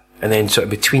sense it. And then sort of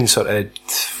between sort of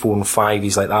 4 and 5,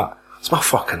 he's like that. It's my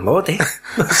fucking lord, eh?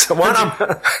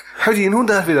 How do you know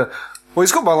Darth Vader? Well,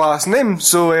 he's got my last name,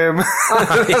 so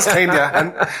that's kind of a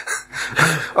hint.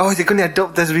 Oh, you're going to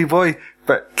adopt this wee boy,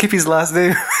 but keep his last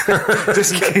name,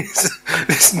 just in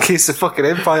case the fucking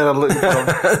Empire are looking for him.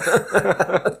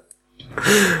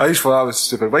 I just thought that was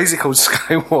stupid. Why is he called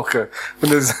Skywalker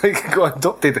when there's like got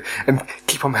adopted and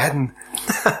keep him hidden?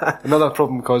 Another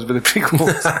problem caused by the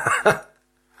prequels.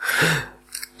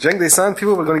 Jingde-san,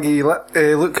 people were going to give you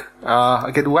look,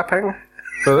 a good whipping.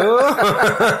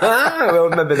 Well,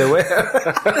 maybe they were.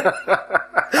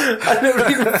 I never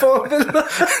even thought of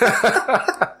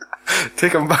that.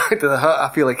 Take him back to the hut. I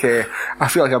feel like I'm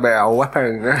at a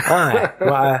whipping. Aye,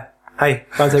 what hey,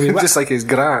 fancy a wee whip? Just like his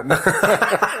grand.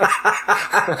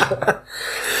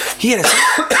 Here,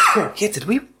 did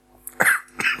we...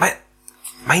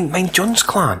 Mind John's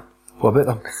clan. What about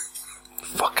them?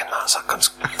 Fucking, that's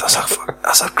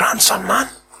our grandson, man.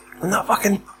 And that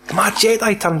fucking mad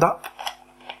Jedi turned up.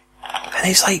 And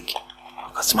he's like,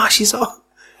 got smashes up.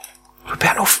 We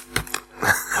better not...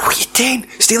 What are you doing?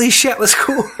 Steal his shit, let's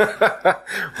go.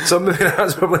 So maybe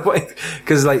that's probably why.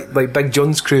 Because like Big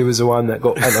John's crew was the one that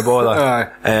got into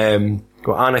bother.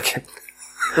 Got Anakin.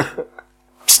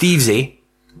 Stevesy.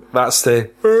 That's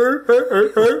the...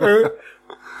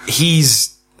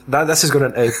 This is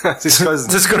going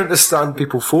to stand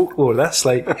people folklore, this,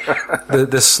 like,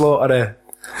 the slaughter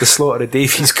of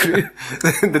Davy's crew.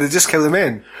 Did they just kill the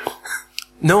men?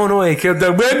 No, he killed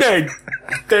the women!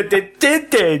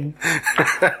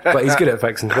 But he's good at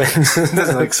fixing things.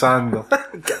 Doesn't like sand, though.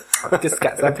 Just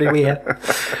gets everywhere.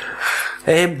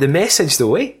 The message,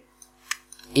 though, eh?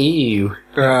 Ew.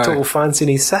 Aye. Total fancy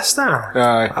his sister.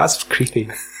 Aye. That's creepy.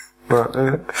 But,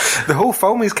 the whole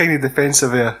film is kind of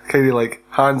defensive there. Kind of like,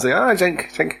 hands like,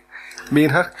 jink. Me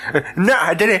and her. Nah,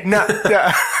 I did it, nah.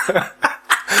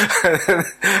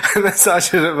 And that's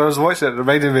actually, when I was watching it,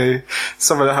 reminded me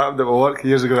something that happened at my work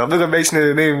years ago. I'm not going to mention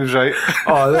any names, right?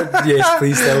 Oh, yes,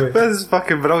 please tell me. This is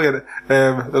fucking brilliant.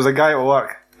 There's a guy at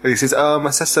work, and he says,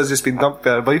 my sister's just been dumped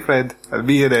by her boyfriend. And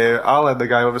me and Alan, the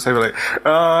guy, obviously, were like,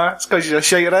 it's because she's a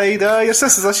shite ride. Your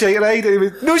sister's a shite ride. And he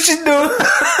went, no, she's not.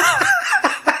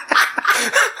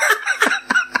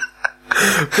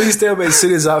 Please tell me as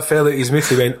soon as that fell out his mouth,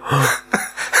 he went,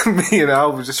 Me and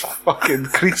Al was just fucking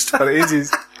creased for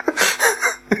ages.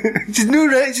 She's no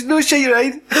right, she's no shite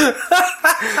right.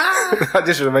 That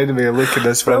just reminded me of looking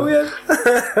this film.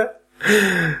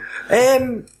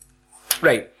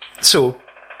 Right, so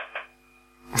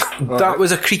that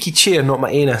was a creaky chair, not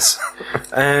my anus.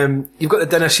 You've got the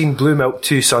dinner scene, Blue Milk,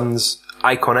 Two Sons,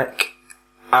 iconic.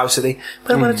 Absolutely.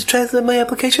 But I wanted to translate my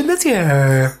application this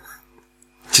year.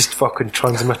 Just fucking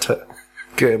transmit it.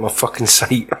 Get out of my fucking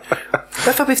sight.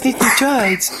 If I with new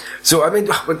droids. So, I mean,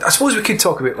 I suppose we could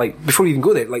talk about, like, before we even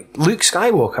go there, like, Luke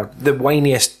Skywalker, the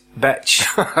whiniest bitch.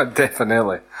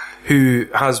 Definitely. Who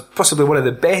has possibly one of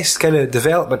the best kind of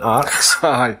development arcs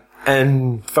Aye.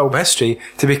 in film history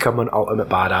to become an ultimate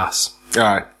badass.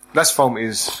 Aye. This film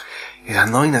is... He's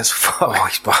annoying as fuck. I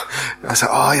was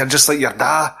like, oh, you're just like your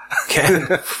dad.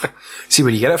 See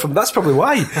where you get it from. That's probably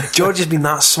why George has been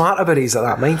that smart about it. He's like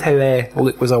that. Mind how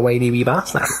Luke was a whiny wee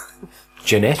bastard.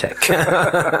 Genetic.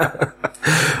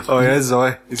 Oh, he is,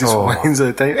 oh. He just whines all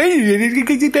the time. Hey, you need to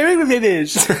get your parents with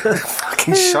this.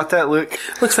 Fucking shut it, Luke.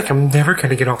 Looks like I'm never going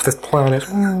to get off this planet.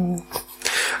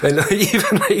 And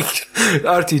even like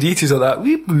R2D2's like that.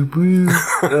 Weep, boop, boop.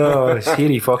 Oh, here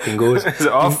he fucking goes.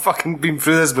 I've fucking been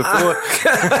through this before.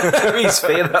 He's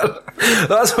fair.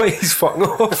 That's why he's fucking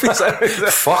off. He's like,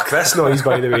 fuck this noise,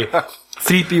 by the way.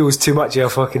 3PO's too much of a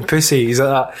fucking pussy. He's like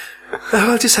that.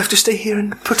 Oh, I'll just have to stay here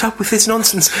and put up with this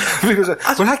nonsense. Because,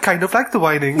 well, I kind of like the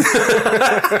whining.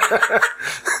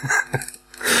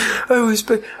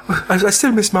 I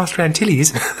still miss Master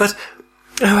Antilles, but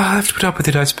I'll have to put up with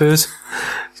it, I suppose.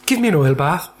 Give me an oil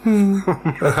bath.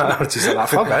 Just like that.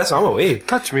 Fuck this, I'm away.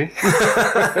 Touch me.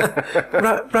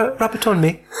 Rub it on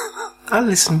me. I'll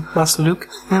listen, Master Luke.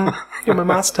 You're my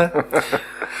master.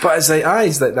 But it's like,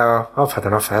 he's like, no, I've had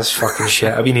enough of this fucking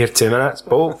shit. I've been here 2 minutes.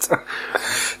 Bolt.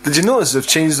 Did you notice they've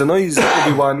changed the noise that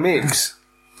Obi-Wan makes?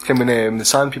 When the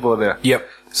sand people are there. Yep.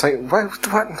 It's like, what?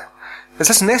 Is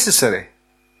this necessary?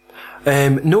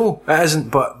 No, it isn't,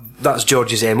 but that's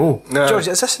George's MO. No. George,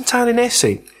 is this entirely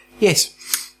necessary? Yes.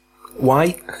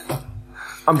 Why?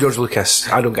 I'm George Lucas.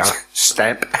 I don't get it.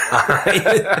 Stamp.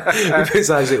 He puts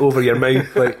actually over your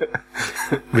mouth, like,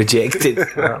 rejected.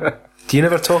 Do you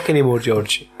never talk anymore,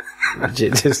 George?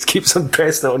 Just keeps on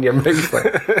pressing it on your mouth.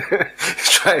 Like. He's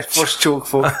trying to force choke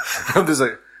folk. I'm just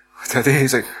like, what do I do?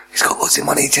 He's like, he's got loads of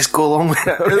money, just go along with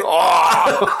it.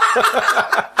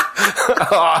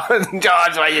 Oh,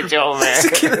 George, why you tell me?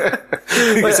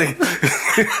 He's like,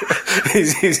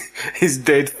 his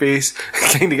dead face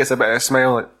kind of gets a bit of a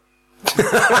smile, like,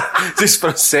 just for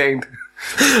a second.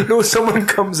 No, someone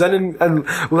comes in and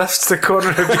lifts the corner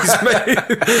of his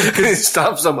mouth. He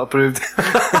stamps him approved.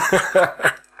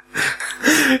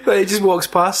 But he just walks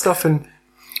past stuff and,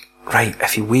 right,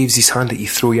 if he waves his hand at you,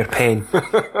 throw your pen. Like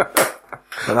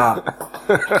that.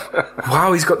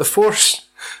 Wow, he's got the force.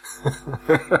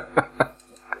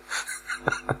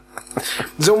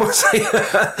 It's almost like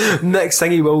next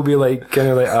thing he will be like, kind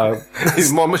of like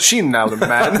he's more machine now than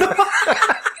man.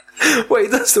 What he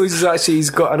does though is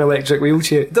he's got an electric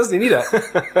wheelchair. Doesn't he need it?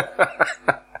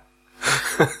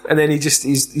 And then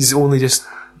he's only just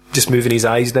moving his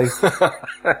eyes now.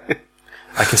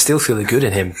 I can still feel the good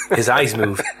in him. His eyes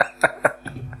move.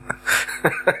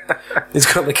 He's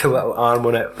got like a little arm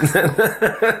on it.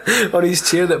 On his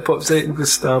chair that pops out and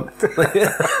goes stamp.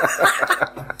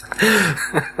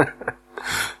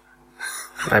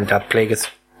 I'm Dad Plagueis.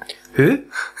 Who?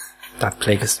 Dad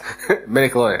Plagueis.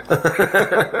 Midi-chlorian.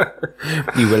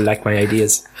 You will like my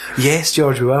ideas. Yes,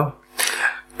 George, we will.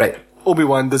 Right.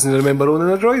 Obi-Wan doesn't remember owning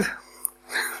a droid.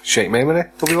 Shite memory,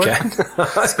 Obi-Wan. Okay.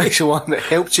 Special one that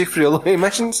helped you through a lot of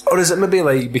missions. Or is it maybe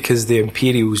like because the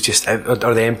Imperials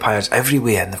or the Empire's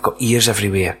everywhere and they've got ears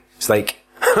everywhere? It's like,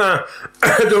 I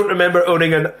don't remember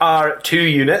owning an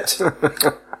R2 unit.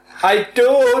 I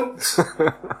don't.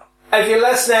 If you're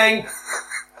listening,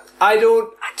 I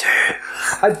do.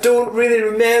 I don't really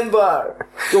remember.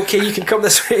 Okay, you can come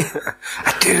this way.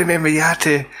 I do remember you had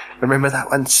to remember that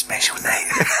one special night.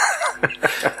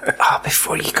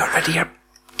 Before you got rid of your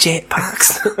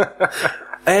jetpacks.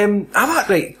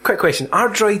 Right, quick question. Are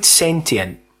droids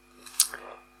sentient?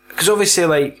 Because obviously,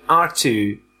 like,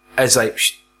 R2 is like,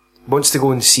 wants to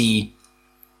go and see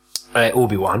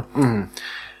Obi-Wan.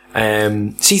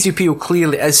 Mm. C-3PO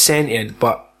clearly is sentient,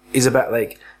 but he's a bit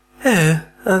like,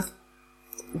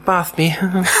 bath me,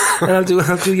 and I'll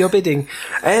do your bidding.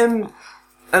 And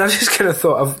I just kind of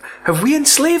thought have we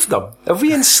enslaved them? Have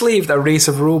we enslaved a race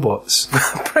of robots?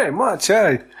 Pretty much,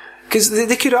 aye. Because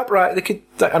they could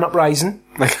an uprising.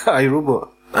 Like iRobot.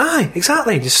 Aye,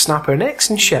 exactly. Just snap our necks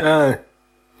and shit. Aye.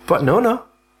 But no.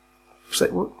 It's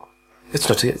like, what? It's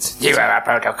not. It's you have a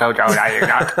protocol, are you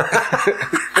not?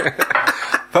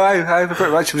 But I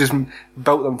pretty much just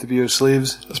built them to be your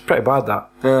slaves. That's pretty bad, that.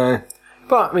 Aye.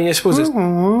 But, I mean, I suppose it's...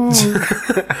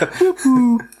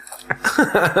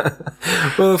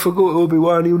 Well, if I go to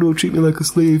Obi-Wan, he'll not treat me like a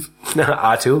slave.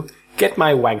 R2, get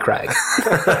my wank rag.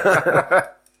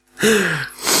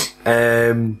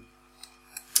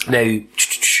 Now,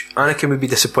 Anakin would be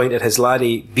disappointed his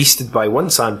laddie beasted by one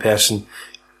sand person.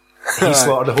 He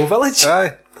slaughtered the whole village.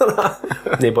 Aye.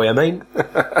 No boy of mine.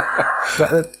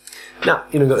 But, nah,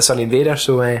 you know, got the Son Invader,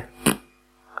 so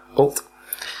alt.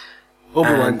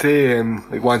 Obi-Wan too,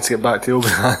 like wants to get back to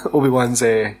Obi-Wan's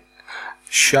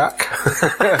shack.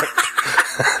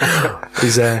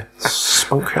 His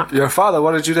spunk shack. Your father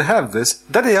wanted you to have this.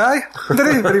 Did he, aye?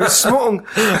 Did he? But he was smoking.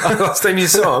 Last time you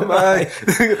saw him, Aye.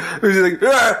 He was like,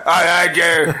 I had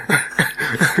you.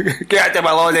 Get out of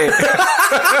my lolly.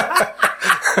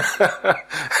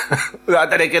 That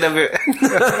didn't get a bit.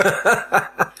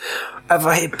 If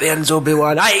I hate Burns,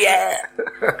 Obi-Wan, aye, yeah.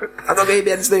 I don't hate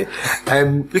Burns now.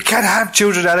 You can't have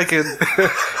children, Anakin.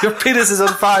 Your penis is on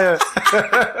fire.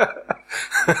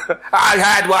 I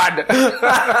had one.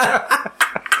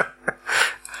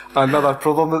 Another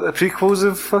problem that the prequels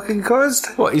have fucking caused.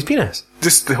 What, his penis?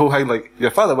 Just the whole thing, like,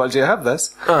 your father wanted you to have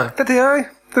this. Aye. Did he, aye?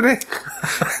 Did he?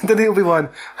 Did he, Obi-Wan?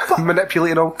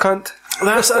 Manipulating old cunt.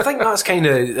 I think that's kind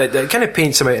of, it kind of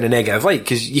paints him out in a negative light,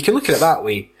 because you can look at it that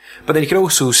way, but then you can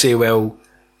also say, well,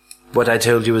 what I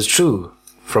told you was true,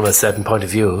 from a certain point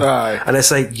of view. Aye. And it's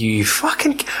like, you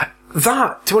fucking,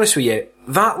 that, to be honest with you,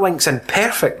 that links in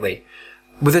perfectly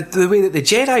with the way that the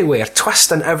Jedi were,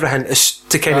 twisting everything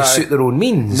to kind of suit their own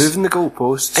means. Moving the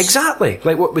goalposts. Exactly.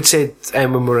 Like what we said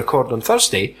when we recorded on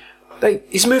Thursday, like,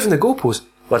 he's moving the goalposts.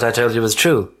 What I told you was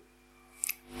true.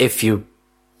 If you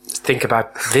think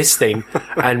about this thing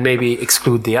and maybe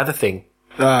exclude the other thing.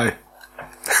 Aye.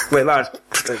 Like that.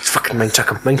 Fucking mind took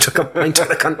the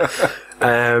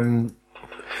cunt.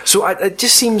 So it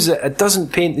just seems that it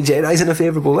doesn't paint the Jedi's in a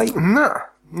favourable light. Nah,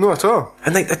 not at all.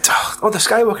 And like, the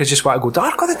Skywalkers just want to go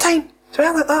dark all the time. So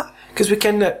I like that. Because we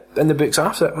can, in the books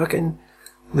after, fucking,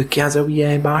 Luke has a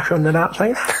wee bash on the dark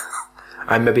side.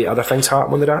 And maybe other things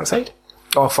happen on the dark side.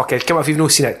 Oh, fuck it. Come on, if you've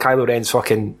not seen it, Kylo Ren's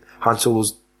fucking Han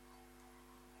Solo's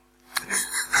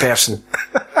person.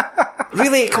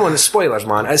 Really? Come on, the spoilers,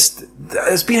 man. It's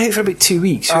been out for about 2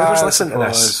 weeks. Whoever's listening to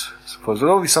this. I suppose.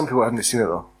 There'll always be some people who haven't seen it,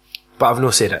 though. But I've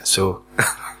not said it, so.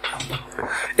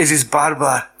 Is his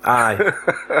barber. Aye.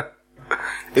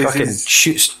 Fucking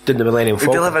shoots in the Millennium He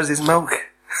Falcon. delivers his milk.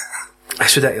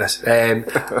 It's ridiculous.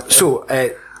 So,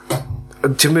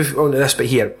 to move on to this bit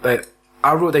here,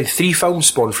 I wrote down 3 films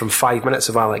spawned from 5 minutes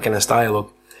of Alec Guinness dialogue.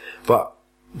 But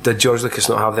did George Lucas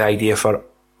not have the idea for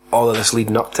all of this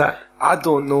leading up to it? I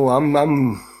don't know. I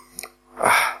mean,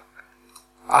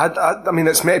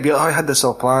 it's maybe I had this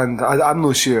all planned. I'm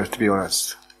not sure, to be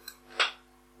honest.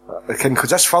 Because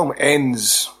this film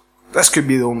ends. This could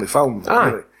be the only film. Aye.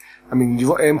 Really. I mean, you've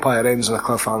got Empire ends on a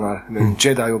cliffhanger, and then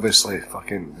Jedi obviously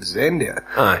fucking is the end of it.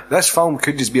 Aye. This film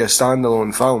could just be a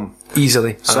standalone film.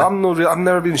 Easily. So I've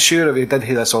never been sure if he did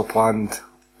have this all planned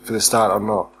for the start or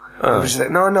not. I was just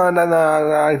like, no,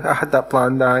 I had that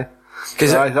planned, aye.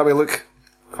 Because that way look,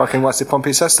 fucking what's the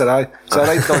pumpy sister, aye. Is that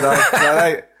right, dog,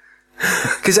 aye?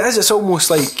 Is that right? it's almost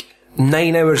like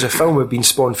 9 hours of film have been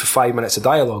spawned for 5 minutes of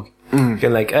dialogue.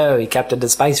 You're like, oh, he captured the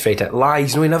spice freighter.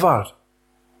 Lies, no he never.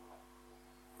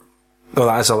 Oh,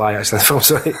 that is a lie, actually. I'm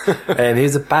sorry. He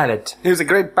was a pirate. He was a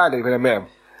great pirate when I met him.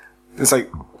 It's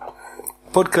like,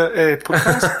 podcast,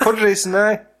 pod racing,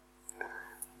 aye.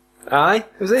 Aye,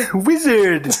 was he?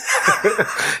 Wizard!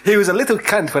 He was a little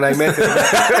cunt when I met him.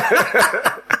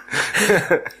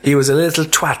 He was a little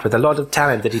twat with a lot of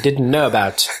talent that he didn't know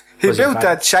about. He built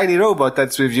that shiny robot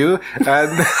that's with you,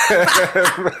 and...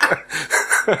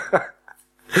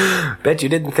 Bet you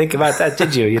didn't think about that,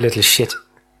 did you little shit?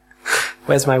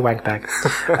 Where's my wank bag?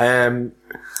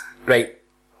 Right.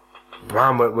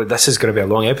 Man, this is going to be a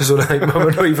long episode, I think.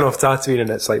 We're not even off Tatooine and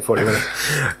it's like 40 minutes.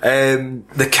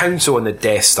 The council on the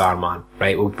Death Star, man.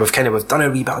 Right, we've done a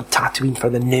wee bit on Tatooine for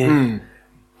the new.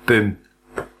 Boom.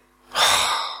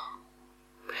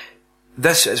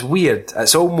 This is weird.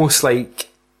 It's almost like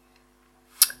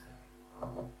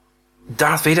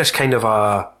Darth Vader's kind of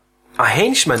a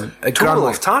henchman at Grand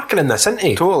Moff Tarkin in this, isn't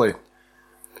he? Totally.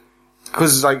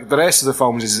 Because, like, the rest of the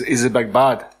films is a big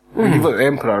bad. You've got the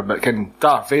Emperor, but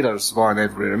Darth Vader's one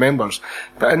everybody remembers.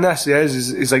 But in this,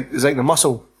 he's like the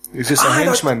muscle. He's just a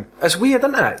henchman. It's weird,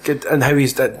 isn't it? And how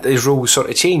his role sort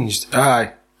of changed.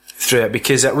 Aye. Through it,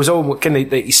 because it was almost kind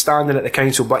of, he's standing at the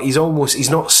council, but he's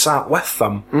not sat with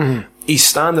them. He's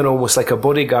standing almost like a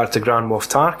bodyguard to Grand Moff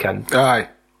Tarkin. Aye.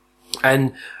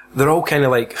 And they're all kind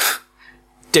of like,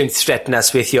 don't threaten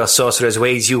us with your sorcerer's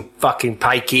ways, you fucking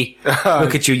pikey.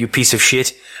 Look at you, you piece of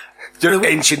shit. Your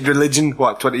ancient religion,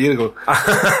 20 years ago?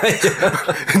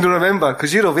 Don't remember,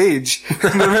 because you're of age.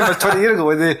 Don't remember 20 years ago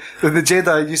when the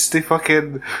Jedi used to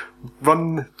fucking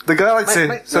run the galaxy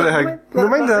sort of thing.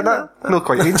 Reminder of that. Not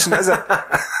quite ancient, is it?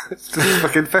 It's just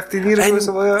fucking 15 years ago or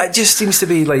something like that. It just seems to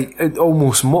be like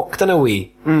almost mocked in a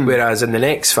way. Whereas in the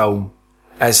next film,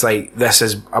 it's like this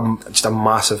is just a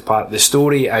massive part of the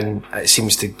story, and it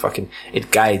seems to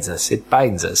it guides us, it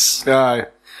binds us, Aye.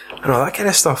 and all that kind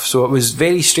of stuff. So it was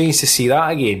very strange to see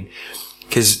that again,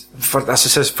 because this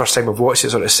is the first time I've watched it,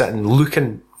 sort of sitting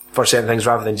looking for certain things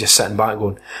rather than just sitting back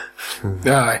going,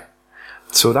 Aye.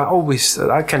 So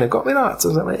that kind of got me that. So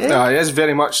I was like, eh. He is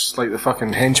very much like the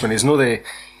fucking henchman. He's no the...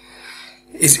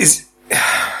 He's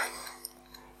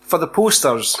for the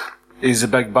posters, he's a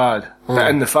big bad. But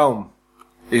in the film,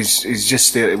 he's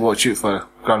just there to watch out for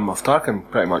Grand Moff Tarkin,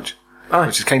 pretty much. Aye.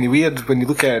 Which is kind of weird when you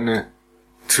look at it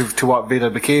to what Vader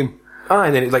became.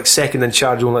 And then like second in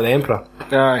charge only the Emperor.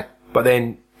 Aye. But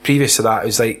then previous to that, it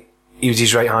was like he was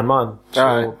his right hand man. So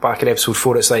Aye. back in episode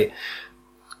 4, it's like,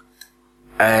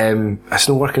 it's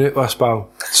not working out with us, pal.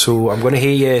 So I'm going to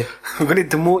hate you. I'm going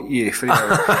to demote you for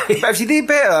But if you do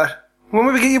better, when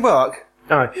will we get you back?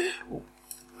 Aye.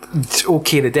 It's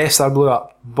okay, the Death Star blew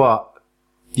up, but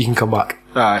you can come back.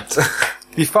 Aye.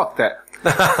 You fucked it.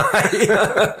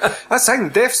 That's the thing,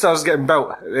 Death Star's getting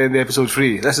built in episode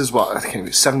 3. This is what, I think it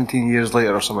was 17 years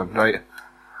later or something, right?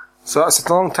 So that's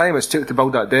a long time it's took to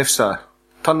build that Death Star.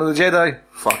 Turn of the Jedi,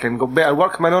 fucking got better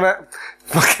workmen on it.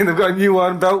 Fucking they've got a new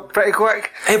one built pretty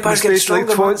quick. Empire's getting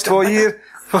stronger, man. 12 year.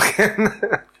 Fucking...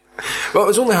 Well, it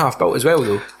was only half built as well,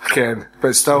 though. Again,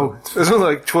 but still, it's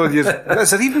only like 12 years.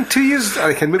 Is it even 2 years? I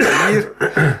reckon maybe a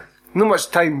year. Not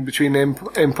much time between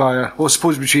Empire. Well, I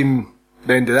suppose between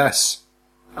the end of this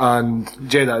and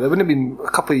Jedi, there wouldn't have been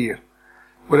a couple of years.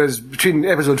 Whereas between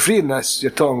episode 3 and this,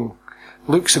 you're talking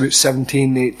Luke's about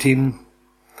 17, 18.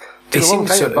 It took a long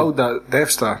time to build that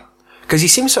Death Star. Because he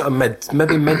seems sort of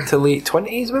maybe mid to late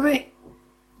 20s, maybe?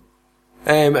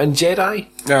 And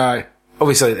Jedi. Aye.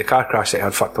 Obviously, like, the car crash that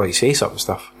had fucked all his face up and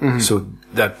stuff. So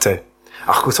that,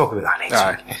 we'll talk about that next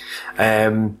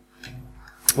week.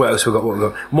 What else we got?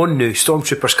 Munnu,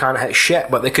 stormtroopers can't hit shit,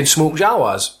 but they can smoke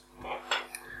Jawas.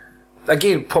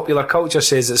 Again, popular culture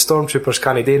says that stormtroopers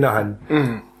can't do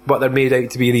nothing, but they're made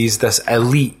out to be this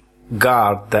elite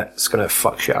guard that's gonna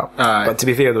fuck shit up. Aye. But to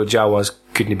be fair though, Jawas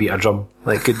couldn't beat a drum.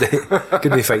 Like, could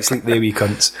they fight sleep they wee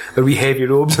cunts? Their wee heavy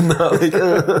robes and that, like,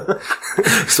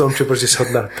 stormtroopers just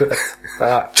holding their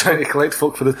Trying to collect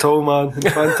folk for the tall man in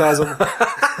Phantasm.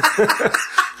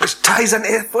 Which ties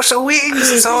into Force Awakens.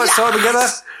 It's all together.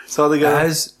 It's all together.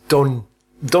 As Don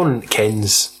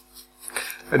Kens.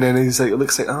 And then he's like, it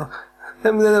looks like, oh,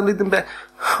 I'm gonna lead them back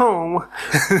home.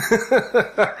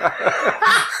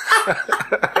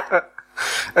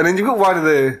 And then you've got one of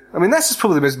the, I mean, this is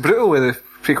probably the most brutal with the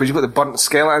prequels. You've got the burnt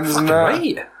skeletons and that.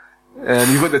 Right.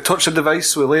 You've got the toucher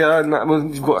device with Leia and that. Well,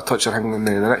 you've got a toucher thing in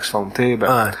the next film too,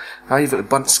 but you've got the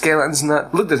burnt skeletons and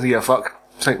that. Luke doesn't give a fuck.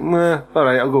 It's like,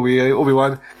 alright, I'll go with you.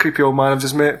 Obi-Wan, creepy old man I've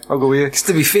just met, I'll go with you. Because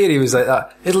to be fair, he was like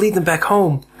that. It'll lead them back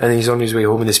home. And he's on his way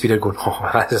home in the speeder going,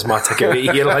 oh, this is my ticket out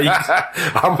of here, like,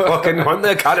 I'm fucking on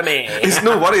the academy. He's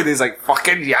no worried, he's like,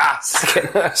 fucking yes!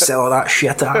 Sell that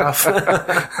shit off.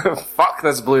 Fuck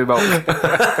this blue milk.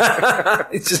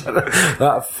 It's just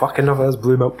that fucking of this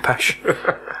blue milk pish.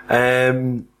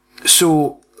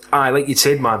 So, like you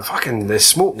said, man, fucking the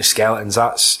smoking skeletons,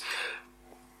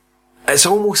 it's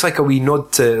almost like a wee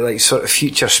nod to like sort of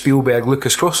future Spielberg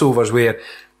Lucas crossovers where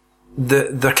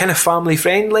they're kind of family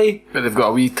friendly. But they've got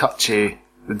a wee touchy,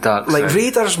 the dark like side.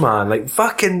 Raiders, man. Like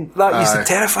fucking, that used to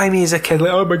terrify me as a kid.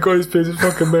 Like, oh my god, his face is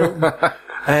fucking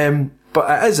melting.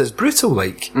 But it's brutal,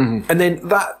 like. And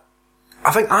then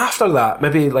I think after that,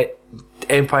 maybe like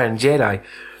Empire and Jedi,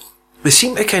 they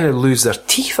seem to kind of lose their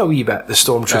teeth a wee bit, the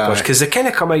Stormtroopers, because they kind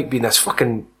of come out being this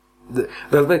fucking, they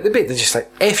just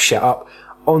like F shit up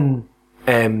on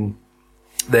the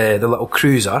little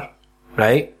cruiser,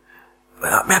 right?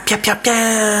 I'm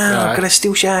gonna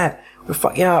steal shit. I'm gonna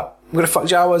fuck you up. I'm gonna fuck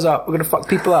Jawas up. We're gonna fuck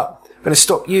people up. I'm gonna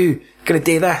stop you. I'm gonna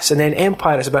do this. And then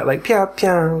Empire is about like, I'm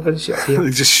gonna shoot up here. They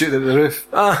just shoot at the roof.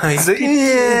 He's like,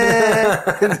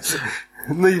 yeah!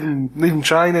 not even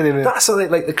trying anymore. That's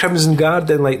like the Crimson Guard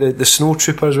and like the Snow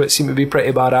Troopers, which seem to be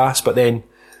pretty badass, but then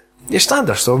your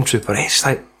standard Stormtrooper, it's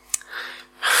like,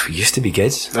 used to be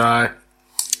good. Aye.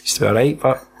 Used to be alright,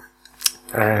 but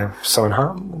selling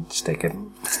ham and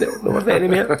sticking, it's not worth it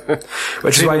anymore.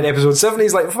 Which is why in episode 7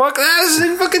 he's like, fuck this,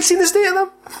 I've fucking seen the state of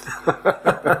them.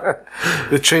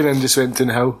 The training just went to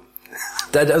hell.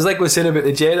 It was like we were saying about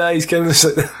the Jedi, he's kind of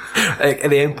just like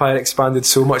the Empire expanded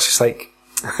so much, it's like,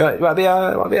 you want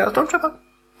to be a Stormtrooper?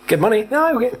 Get money?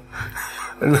 No, okay.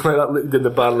 And like that looked in the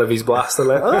barrel of his blaster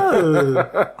like,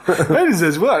 oh. How does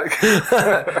this work?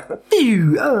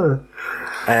 Ew,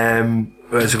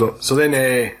 Where's it got? So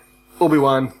then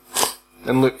Obi-Wan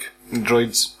and Luke and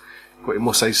droids go to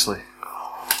Mos Eisley.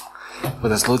 Where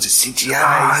there's loads of CGI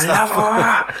I stuff.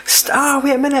 love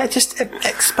wait a minute, it just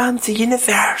expands the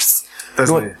universe.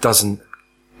 Doesn't No, it? it doesn't.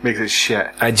 Makes it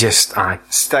shit. Aye.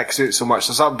 Sticks out so much.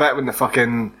 There's that bit when the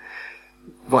fucking...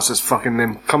 What's his fucking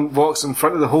name? Walks in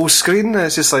front of the whole screen, and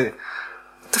it's just like...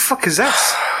 What the fuck is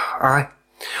this? Aye.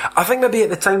 I think maybe at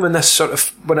the time when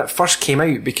when it first came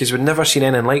out, because we'd never seen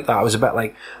anything like that, I was a bit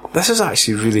like, this is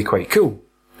actually really quite cool.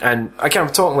 And I'm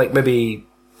talking like maybe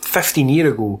 15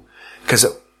 years ago, because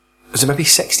was it maybe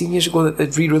 16 years ago that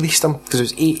they'd re-released them? Because it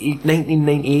was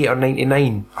 1998 or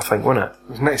 99, I think, wasn't it? It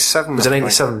was 97. Was it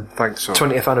 97? I think so.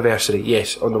 20th anniversary,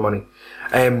 yes, on the money.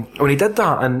 When he did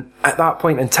that, and at that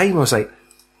point in time, I was like,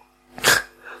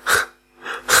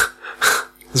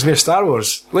 there's more Star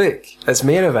Wars. Look, it's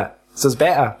more of it. So it's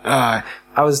better. Aye.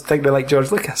 I was thinking like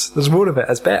George Lucas. There's more of it.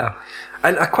 It's better.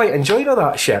 And I quite enjoyed all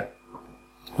that shit.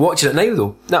 Watching it now,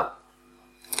 though. No.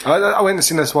 I went and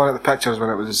seen this one at the pictures when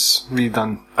it was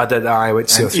redone. I went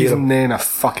to see a And few of even them. then, I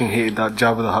fucking hated that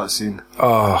Jabba the Hutt scene.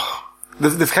 Oh.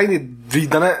 They've kind of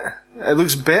redone it. It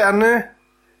looks better now.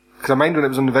 Because I mind when it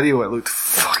was on the video, it looked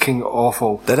fucking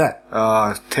awful. Did it?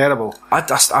 Terrible. I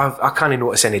can't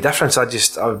notice any difference. It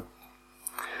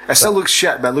still looks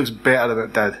shit, but it looks better than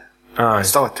it did. Aye. It's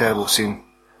still a terrible scene.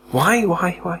 Why do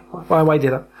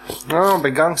that? Oh,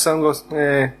 big gangster goes,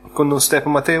 got no step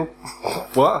on my tail.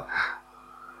 What?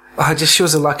 It just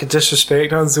shows a lack of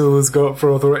disrespect Han Solo's got for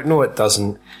authority. No, it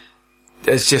doesn't.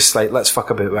 It's just like, let's fuck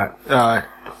about that. Aye.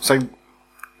 It's like,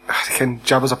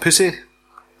 Jabba's a pussy.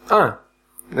 Ah.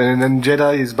 And then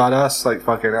Jedi is badass, like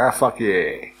fucking, fuck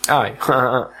yeah. Aye.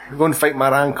 Go and fight my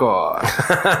rancor.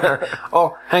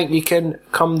 Oh, Hank, you can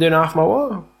come down off my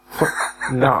wall?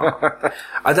 No.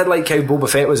 I did like how Boba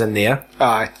Fett was in there.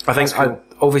 Aye. I think, That's cool.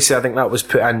 obviously, I think that was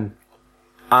put in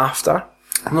after.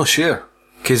 I'm not sure.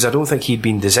 Because I don't think he'd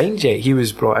been designed yet. He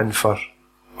was brought in for...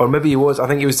 Or maybe he was. I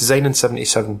think he was designed in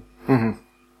 77. Mm-hmm.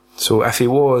 So if he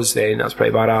was, then that's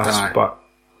pretty badass. Aye. But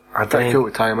I Pretty think... cool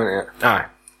to tie him into it. Aye.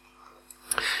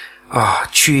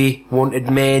 Chewie, wanted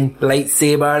men,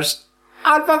 lightsabers.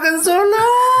 Han fucking Solo!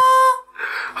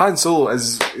 Han Solo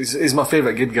is my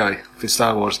favourite good guy for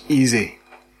Star Wars. Easy.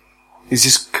 He's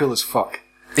just cool as fuck.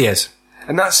 He is.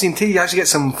 And that scene too, you actually get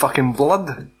some fucking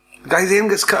blood. The guy's aim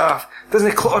gets cut off. Doesn't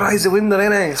he cauterise the wound or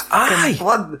anything? It's fucking Aye.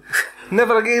 blood.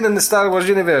 Never again in the Star Wars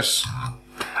universe.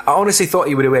 I honestly thought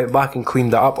he would have went back and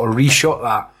cleaned that up or reshot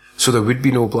that so there would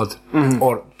be no blood. Mm-hmm.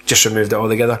 Or just removed it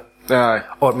altogether. Aye.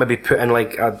 Or maybe put in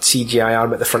like a CGI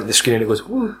arm at the front of the screen and it goes,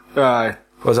 whoo, Aye.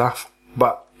 goes off.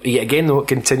 But yet again though,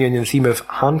 continuing the theme of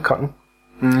hand cutting.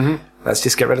 Mm-hmm. Let's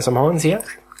just get rid of some hands here.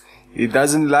 He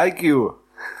doesn't like you.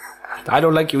 I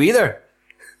don't like you either.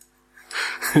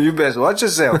 You best watch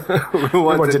yourself.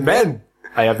 Wanted men.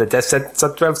 I have the Death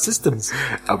Sub 12 systems.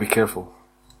 I'll be careful.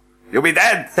 You'll be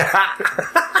dead.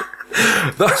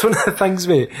 That's one of the things,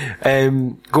 mate.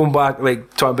 Going back,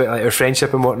 like, talking about like our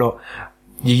friendship and whatnot,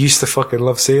 you used to fucking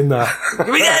love saying that.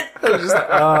 You'll be dead! I was just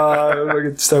like,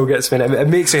 it still gets me. It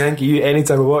makes me think of you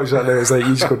anytime I watch that now. It's like,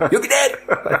 you just go, you'll be dead!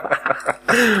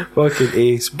 Fucking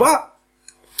ace. But,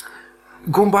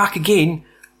 going back again,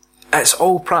 it's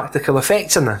all practical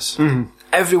effects in this. Mm-hmm.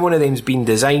 Every one of them's been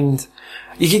designed.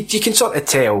 You can sort of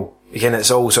tell, again,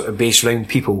 it's all sort of based around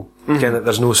people. Mm-hmm. Again, that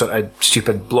there's no sort of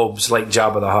stupid blobs like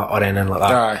Jabba the Hutt or anything like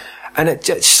that. Aye. And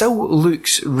it still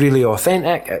looks really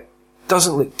authentic. It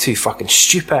doesn't look too fucking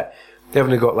stupid. They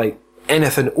haven't got like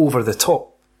anything over the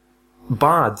top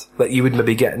bad that you would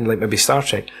maybe get in like maybe Star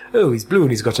Trek. Oh, he's blue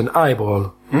and he's got an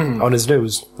eyeball on his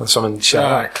nose or something shit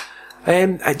like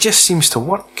that. It just seems to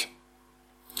work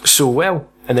so well.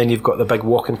 And then you've got the big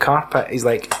walking carpet. He's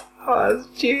like, oh, that's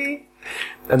Chewie.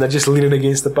 And they're just leaning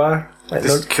against the bar. Like,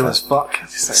 Just cool as fuck.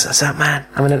 What's that, man?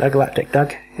 I'm an intergalactic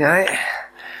Doug. You right?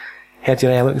 Heard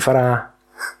you're looking for a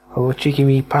little cheeky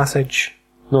wee passage.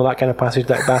 No, that kind of passage,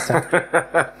 that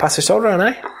bastard. Passage order,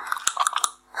 eh?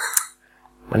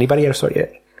 Anybody here sort you out?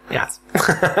 Yes.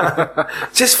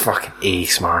 Just fucking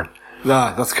ace, man.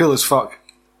 Nah, that's cool as fuck.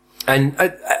 And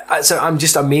I'm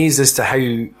just amazed as to how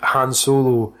Han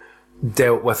Solo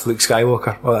dealt with Luke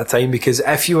Skywalker all that time, because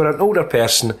if you were an older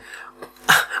person,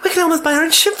 we can almost buy our own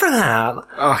ship for that.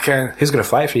 Okay. Who's going to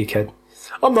fly for you, kid?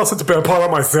 I'm not such a bad pilot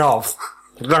myself.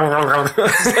 He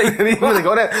really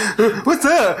got it. What's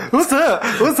that? What's that?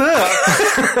 What's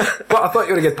that? What, I thought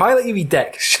you were a good pilot, you wee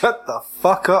dick. Shut the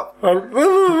fuck up. I'm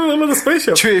in a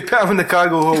spaceship. Chewie, put him in the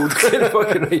cargo hold.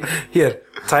 Fucking right. Here,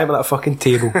 tie him at that fucking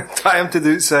table. Tie him to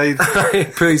the outside.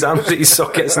 Put his arms at his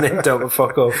sockets and then tell him to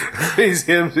fuck off. Put his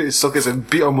hands to his sockets and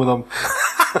beat him with them.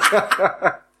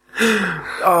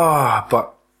 Oh,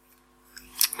 but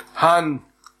Han.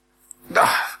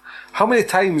 How many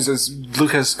times is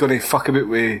Lucas going to fuck about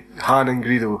with Han and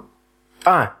Greedo?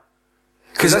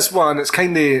 Because this one, it's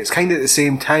kind of at the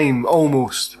same time,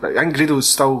 almost. Like, I think Greedo's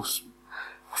still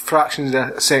fractions of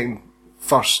a second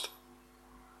first.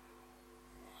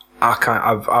 I can't.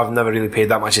 I've never really paid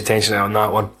that much attention on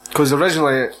that one. Because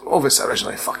originally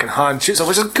fucking Han shoots up,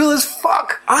 which is cool as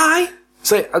fuck. Aye.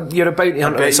 It's like you're a bounty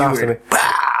hunter that's after me.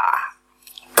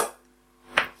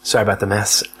 Sorry about the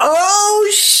mess.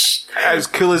 Oh shit! It was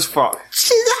cool as fuck.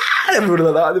 Everyone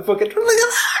like that. The fucking look at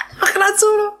that. Fucking Han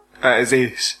Solo. It is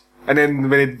ace. And then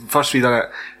when he first redone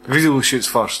it, Greedo shoots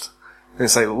first. And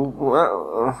it's like,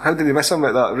 how did he miss him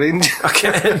at that range?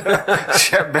 Okay.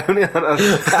 Shit, bounty hunter.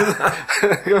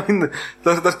 I mean,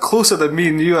 they're closer than me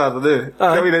and you are, they.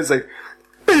 I mean, it's like,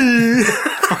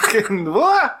 fucking,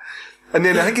 what? And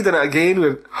then I think he did it again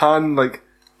where Han, like,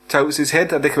 tilts his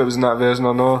head. I think it was in that version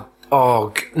or no.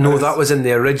 Oh, no, that was in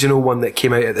the original one that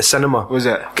came out at the cinema. Was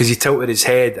it? Because he tilted his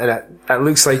head and it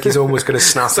looks like he's almost going to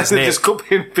snap his They neck. just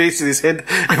copy and pasted his head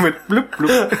and went bloop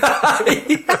bloop.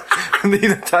 And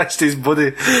then attached his body.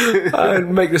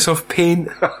 And Microsoft Paint.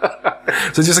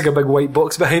 So just like a big white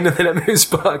box behind him and then it moves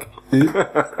back. He's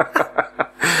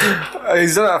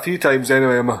done it a few times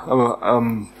anyway,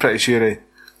 I'm pretty sure. And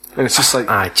it's just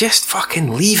like, just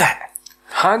fucking leave it.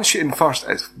 Han shooting first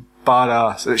is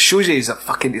badass. It shows you he's a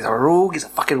rogue, he's a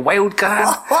fucking wild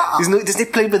card. Doesn't he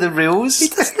play with the rails? He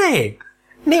doesn't.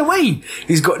 No way.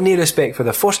 He's got no respect for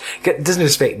the Force. Doesn't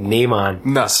respect no man.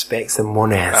 No. Respects them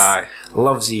one earth. Aye.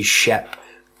 Loves his ship.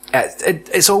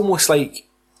 It's almost like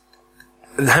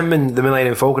him and the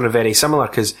Millennium Falcon are very similar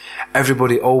because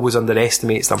everybody always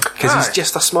underestimates them because he's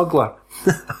just a smuggler.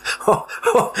 Oh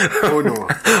no.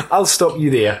 I'll stop you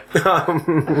there.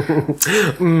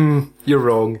 You're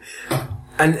wrong.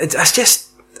 And it's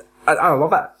just, I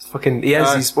love it. Fucking,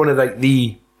 he's one of like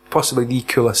possibly the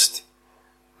coolest.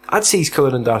 I'd say he's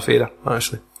cooler than Darth Vader,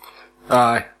 actually.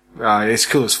 Aye, it's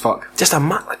cool as fuck. Just a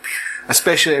like,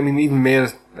 especially, I mean, even more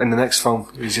in the next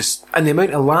film. He's just, and the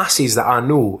amount of lassies that I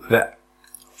know that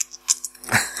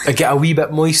get a wee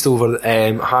bit moist over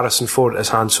Harrison Ford as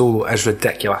Han Solo is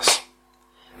ridiculous.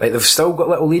 Like they've still got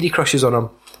little lady crushes on him.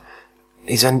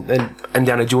 He's in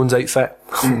Indiana Jones outfit.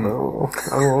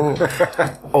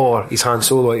 Or his Han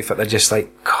Solo outfit, they're just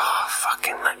like, God,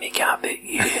 fucking let me get a bit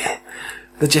you.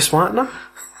 They're just wanting him.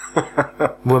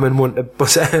 Men want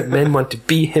to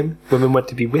be him, women want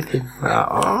to be with him.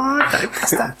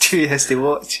 Chewie has to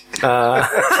watch.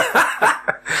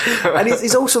 And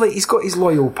he's also like, he's got his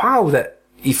loyal pal that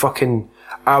he fucking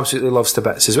absolutely loves to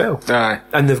bits as well. Aye.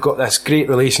 And they've got this great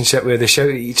relationship where they shout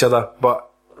at each other, but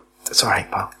it's alright,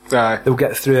 pal. Aye. They'll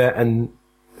get through it, and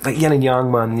like yin and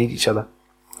yang, man, need each other.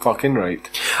 Fucking right.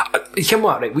 You know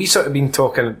what, right? We sort of been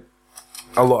talking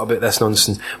a lot about this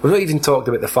nonsense. We've not even talked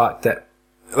about the fact that,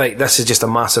 like, this is just a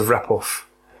massive rip-off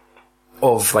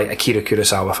of, like, Akira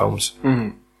Kurosawa films.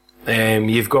 Mm-hmm.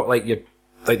 You've got, like,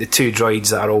 the two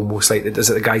droids that are almost like, is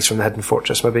it the guys from the Hidden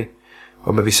Fortress, maybe?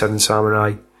 Or maybe Seven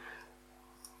Samurai.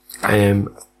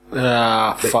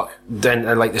 Fuck.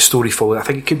 Then, like, the story follows, I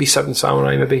think it could be Seven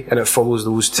Samurai, maybe, and it follows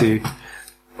those two.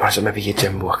 Or is it maybe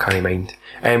Yojimbo? I can't mind.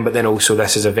 But then also,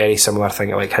 this is a very similar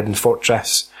thing, like Hidden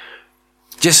Fortress.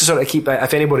 Just to sort of keep,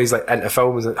 if anybody's, like, into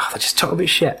films, like, they just talk about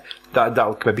shit,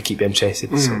 that'll maybe keep you interested.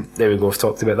 Mm. So, there we go, I've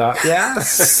talked about that.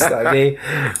 Yes! That'd be.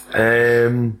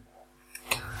 And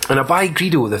I buy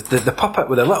Greedo, the puppet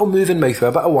with a little moving mouth with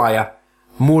a bit of wire,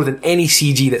 more than any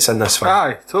CG that's in this film.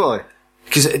 Aye, totally.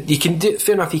 Because you can do,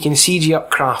 fair enough, you can CG up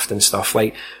craft and stuff,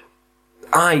 like,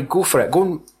 go for it, go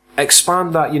and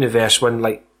expand that universe when,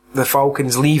 like, the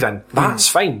Falcon's leaving, that's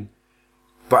fine.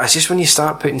 But it's just when you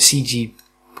start putting CG,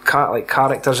 like,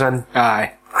 characters in,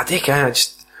 Aye. I think it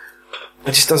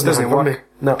just doesn't work. Me.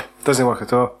 No. Doesn't work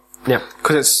at all. Yeah.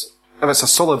 Because if it's a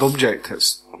solid object,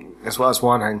 it's that's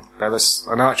one thing, but if it's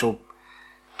an actual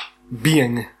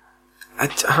being,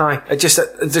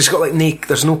 there's got like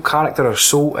there's no character or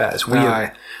soul to it. It's weird.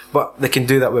 Aye. But they can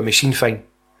do that with Machine fine.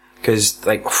 Because,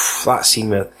 like, that scene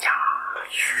where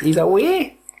he's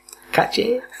away, catch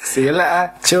it, see you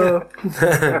later. Sure.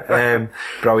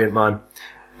 Brilliant, man.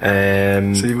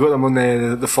 So you've got them on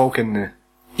the Falcon.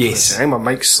 Yes. I think my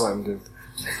mic's slammed in.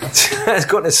 It's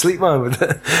gone to sleep, man.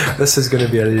 This is going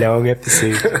to be a long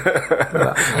episode.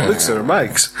 Looks at our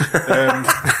mics.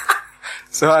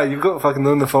 So you've got fucking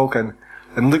on the Falcon,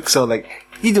 and Luke's all like,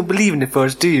 "You don't believe in the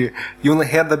Force, do you? You only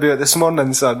heard about it this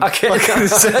morning, son." Okay.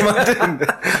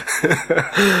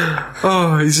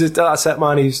 Oh, that's it,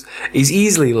 man. He's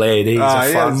easily led. He's a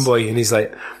fanboy, and he's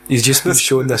like, He's just been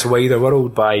shown this wider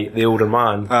world by the older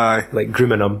man, Aye. like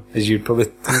grooming him, as you'd probably.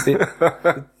 Have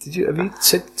you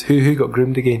said who got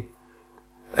groomed again?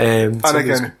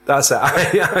 Anakin. That's it.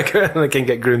 Anakin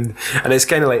get groomed, and it's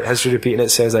kind of like history repeating. It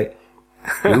says like,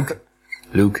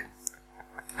 Luke,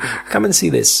 come and see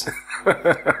this.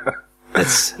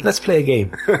 Let's play a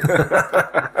game.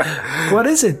 What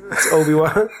is it? It's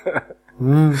Obi-Wan.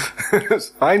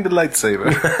 Find the lightsaber.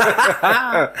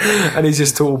 And he's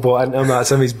just total bought into him.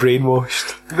 That's him. He's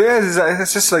brainwashed.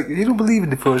 It's just like, you don't believe in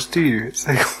the Force, do you? It's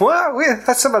like, what? Wait,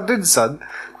 that's what I'm doing, son.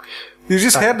 You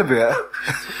just heard about it.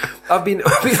 I've been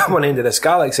on one end of this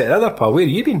galaxy. The other pal. Where have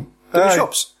you been? Doing Aye.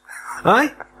 shops.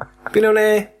 Aye. Been on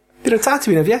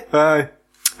Tatooine, have you? Aye.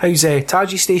 How's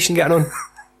Taji Station getting on?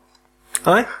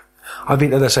 Aye. I've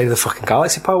been to the other side of the fucking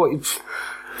galaxy, pal. What?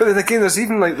 But then again, there's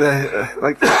even like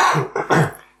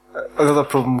another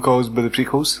problem caused by the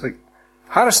prequels. Like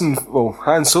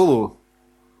Han Solo.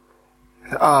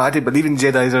 I didn't believe in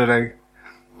Jedi's or anything.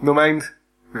 No mind.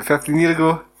 15 years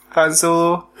ago, Han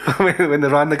Solo, when they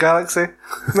ran the galaxy.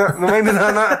 No mind in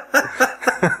that.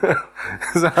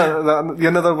 Is that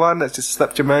another one that's just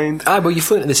slipped your mind? Well, you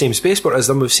flew into the same spaceport as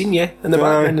them. We've seen you in the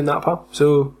background in that, pal.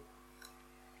 So.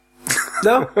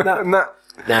 No? Nah.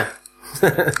 Nah.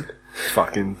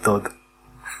 Fucking dud.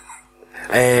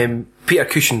 Peter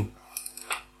Cushing.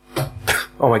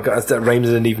 Oh my god, that rhymes.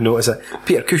 I didn't even notice it.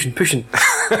 Peter Cushing pushing.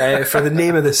 For the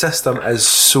name of the system is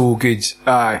so good.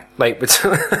 Aye. Like, but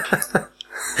tell me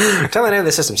the name of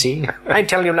the system, see? I'm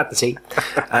telling you not to see.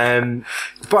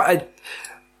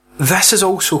 This is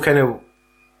also kind of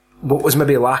what was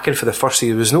maybe lacking for the first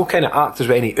season. There was no kind of actors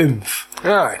with any oomph.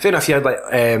 Aye. Fair enough, you had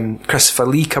like Christopher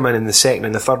Lee come in the second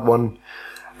and the third one.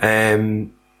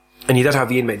 And you did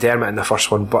have Ian McDermott in the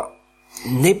first one, but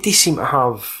nobody seemed to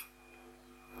have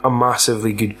a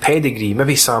massively good pedigree.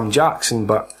 Maybe Sam Jackson,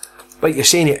 but like you're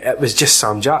saying, it was just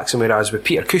Sam Jackson, whereas with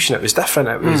Peter Cushing it was different.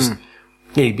 It was,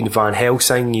 you'd been Van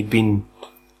Helsing, you'd been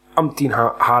umpteen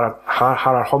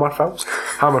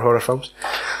Hammer horror films.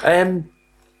 And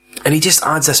he just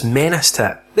adds this menace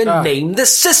to it. Then name the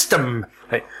system!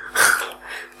 Like,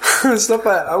 stop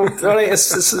it. Alright,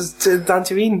 it's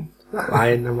Dantooine.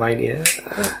 I'm lying to you.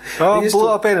 Blow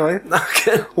it up anyway.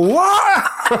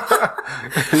 What?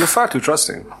 You're far too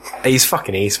trusting. He's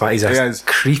fucking ace, man. He's a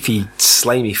creepy,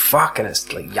 slimy fuck, and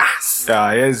it's like, yes.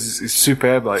 Yeah, he is. He's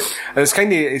superb, like. And it's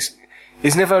kind of,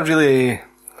 he's never really,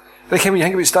 like when you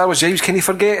think about Star Wars, you always kind of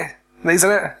forget that he's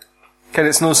in it. Kind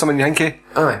of, it's not someone you think of.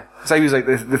 Aye. It's always like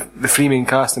the three main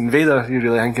cast and Vader, you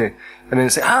really think of. And then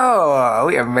it's like, oh,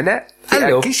 wait a minute.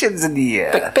 Hello. Cushion's in the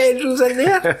air. Big Pedro's in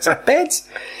there. It's a beds.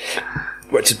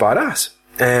 Which is badass.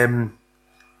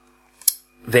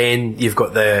 Then you've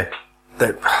got the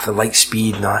light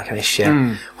speed and all that kind of shit.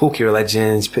 Hokey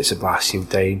Religions, puts the blast shield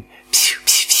down. Pew,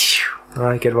 pew, pew.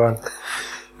 Alright, good one.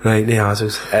 Right, the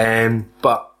assholes.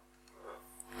 But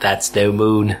that's no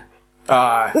moon.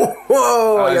 Aye.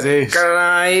 Whoa, That's ace.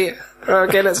 Right.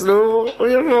 Okay, let's know.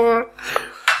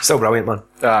 Still brilliant, man.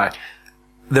 Aye.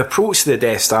 The approach to the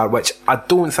Death Star, which I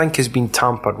don't think has been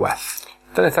tampered with,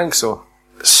 Didn't think so.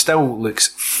 still looks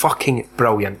fucking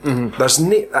brilliant.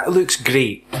 It looks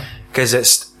great because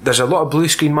there's a lot of blue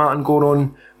screen matting going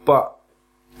on, but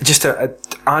it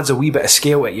adds a wee bit of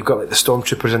scale to it. You've got like the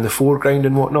stormtroopers in the foreground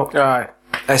and whatnot. Aye.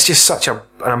 It's just such an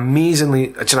amazing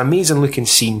looking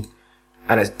scene,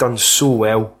 and it's done so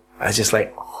well. It's just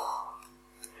like,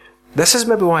 this is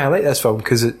maybe why I like this film,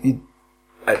 because it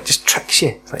just tricks you.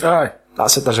 It's like, Aye.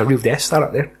 that's it. There's a real Death Star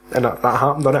up there, and that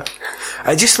happened on it.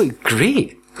 It just looked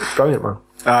great. Brilliant, man.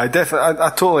 Aye, definitely. I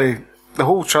totally. The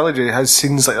whole trilogy has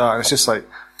scenes like that, and it's just like,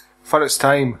 for its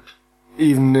time,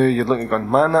 even now you're looking going,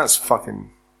 man, that's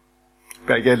fucking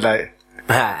pretty good, like.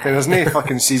 And there's no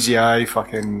fucking CGI,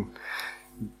 fucking.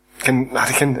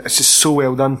 It's just so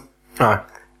well done. Aye.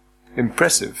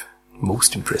 Impressive.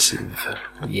 Most impressive.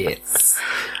 Yes.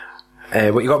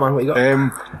 What you got, man? What you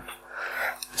got?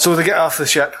 So they get off the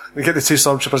ship, they get the two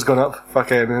stormtroopers going up,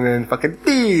 and then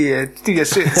do your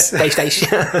suits. Dice.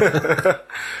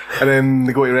 And then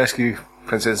they go to rescue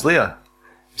Princess Leia.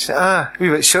 She said, a wee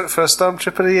bit short for a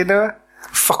stormtrooper, you know?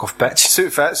 Fuck off, bitch.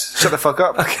 Suit fits, shut the fuck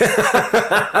up.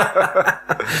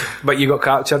 But you got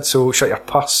captured, so shut your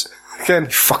puss. Ken, You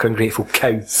fucking grateful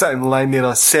cow. sitting lying there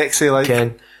all sexy like,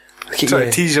 Ken. Look at trying to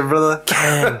you. tease your brother.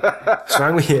 Ken. What's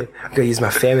wrong with you? I'm gonna use my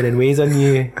feminine ways on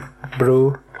you,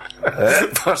 bro.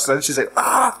 First then she's like,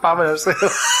 famming herself.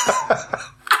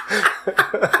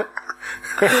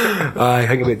 I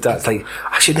think about that. It's like,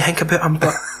 I shouldn't think about him,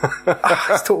 but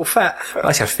it's total fit.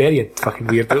 That's your fair, you fucking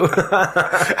weirdo.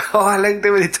 Oh, I liked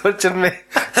it when he tortured me.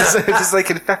 Just like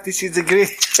in 50 Shades of Grey.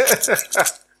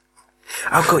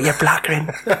 I've got your black ring.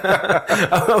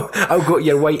 I've got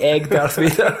your white egg, Darth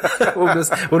Vader.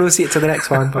 we'll not see it to the next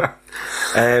one, but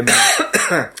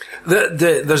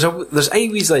there's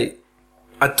always like,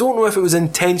 I don't know if it was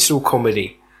intentional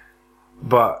comedy,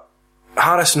 but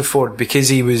Harrison Ford, because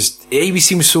he always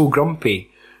seems so grumpy,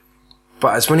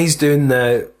 but it's when he's doing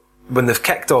when they've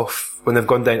kicked off, when they've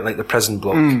gone down to like the prison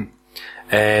block,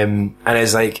 and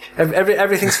it's like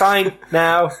everything's fine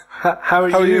now. How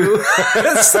are you?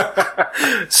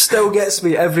 Still gets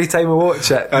me every time I watch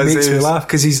it. It makes me laugh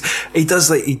because he does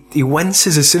like he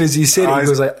winces as soon as he says it. He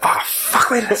goes like, "Oh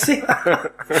fuck, why did I say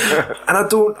that?" And I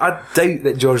doubt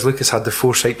that George Lucas had the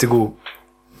foresight to go,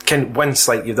 can wince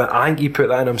like you've done. I think he put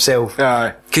that in himself.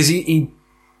 Because he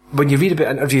when you read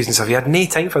about interviews and stuff, he had no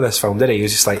time for this film, did he? He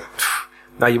was just like,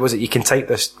 "Nah, you can type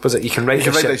this. You can write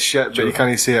this shit, but you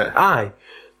can't see it." Aye,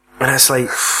 and it's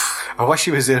like. I wish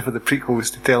he was there for the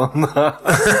prequels to tell him that.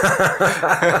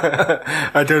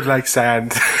 I don't like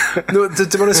sand. No, to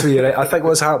be honest with you, right, I think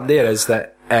what's happened there is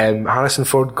that Harrison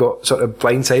Ford got sort of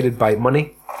blindsided by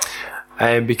money,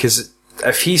 because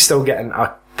if he's still getting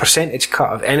a percentage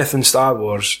cut of anything Star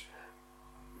Wars,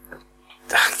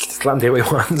 let him do what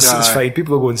he wants. It's fine.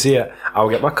 People will go and see it. I'll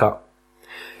get my cut.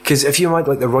 Because if you want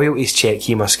like the royalties check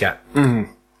he must get, it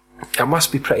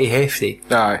must be pretty hefty.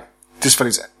 Aye, just for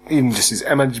his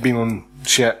image being on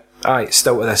shit. Aye,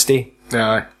 still to this day.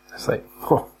 Aye. It's like,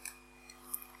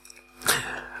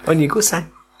 on you go,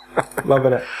 son.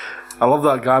 Loving it. I love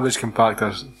that garbage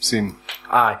compactor scene.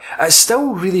 Aye. It's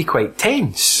still really quite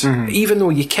tense, even though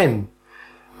you can.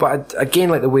 But again,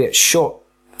 like the way it's shot.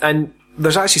 And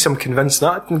there's actually some convincing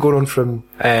acting going on from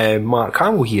Mark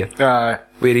Hamill here. Aye.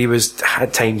 Where he was,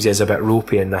 at times he is a bit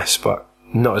ropey in this, but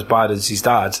not as bad as his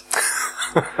dad.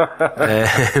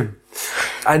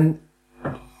 And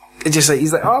it's just like,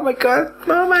 he's like, "Oh my god,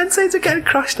 my insides are getting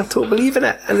crushed, I don't believe in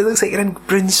it." And it looks like you're in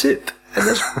brown soup, and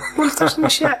there's monsters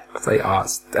and shit. It's like, I'll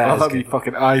have your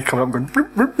fucking eye coming up going,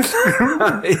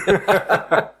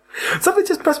 something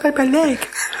just brushed by my leg.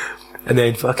 And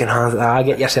then fucking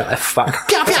get yourself a fuck.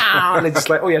 Pew, pew. And it's just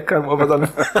like, "Oh yeah, come overdone."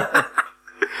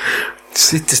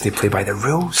 Just need to play by the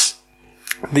rules.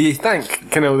 Do you think,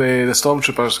 kind of, the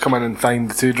stormtroopers come in and find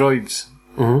the two droids?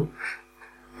 Mm-hmm.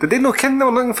 Did they know Ken they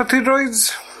were looking for two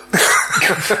droids?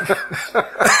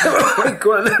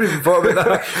 Go on, I never even thought about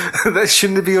that. That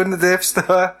shouldn't be on the Death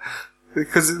Star.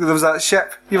 Because there was that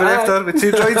ship you were after with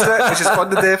two droids in it, which is on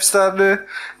the Death Star now.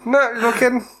 No, you're not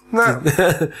kidding. No.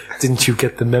 Didn't you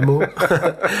get the memo?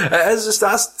 It is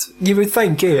just, you would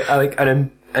think, like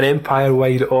an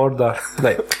empire-wide order.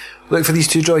 Like, look for these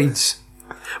two droids.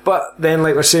 But then,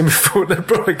 like we're saying before, they're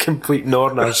probably complete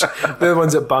norners. They're the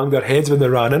ones that banged their heads when they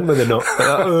ran in, when they're not.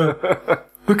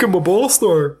 Look at my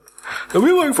blaster. Are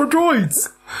we looking for droids?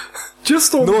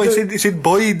 Just on. No, he said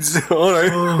Boyds.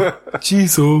 Alright.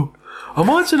 Jeez,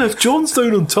 imagine if John's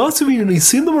down on Tatooine and he's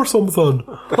seen them or something.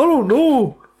 I don't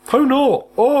know. How not?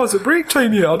 Oh, is it break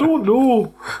time yet? I don't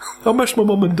know. I miss my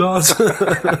mum and dad.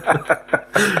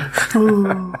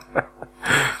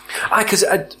 Because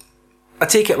I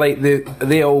take it like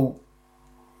they all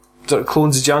sort of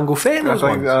clones of Jango Fett.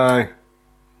 I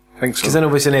think so. Because then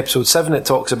obviously in episode 7 it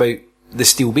talks about the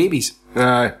steel babies.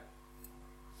 Aye.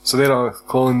 So they're all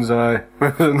clones, aye.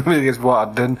 Nobody gets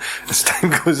watered in as time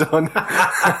goes on.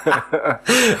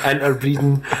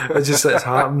 Interbreeding. It just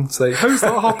happens. It's like, how's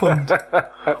that happened?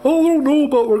 Oh, I don't know,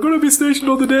 but we're going to be stationed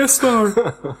on the Death Star.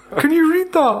 Can you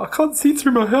read that? I can't see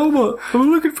through my helmet. I'm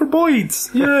looking for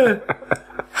Boyds. Yeah.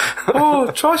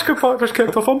 Oh, trash compactor's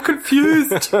kicked off. I'm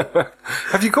confused.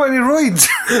 Have you got any roids?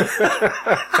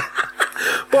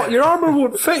 But your armour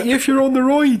won't fit you if you're on the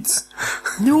roids.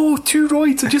 No, 2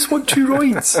 roids. I just want 2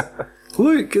 roids.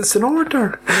 Look, it's an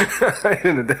order.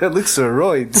 It looks like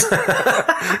roids.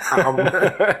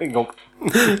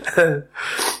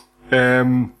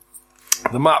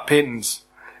 The matte paintings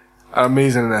are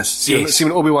amazing in this. See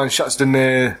when Obi-Wan shuts down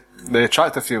the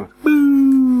tractor field.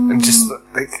 And just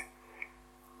like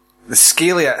the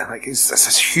scale of it, like it's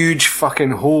this huge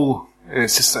fucking hole. And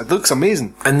it's just, it looks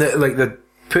amazing. And the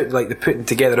putting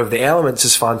together of the elements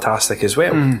is fantastic as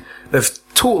well. They've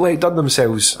totally outdone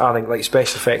themselves, I think, like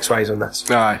special effects wise on this.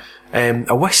 Aye.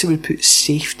 I wish they would put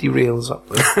safety rails up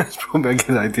there. That's probably a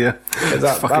good idea.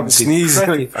 That fucking sneeze. Look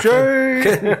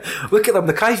at them,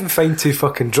 they can't even find 2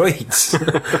 fucking droids.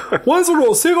 Why is there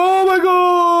not safe? Oh my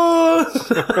god!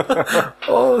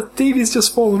 Oh, Davey's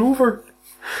just fallen over.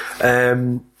 I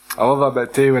love that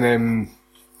bit too when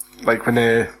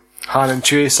when Han and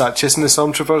Chewie start chasing the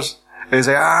stormtroopers. He's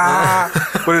like,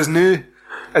 whereas new,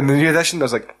 in the new edition,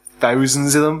 there's like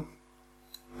thousands of them.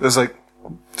 There's like,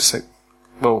 just like,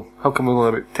 well, how come only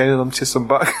about 10 of them chase them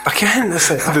back? I can't. It's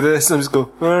like, The rest of them just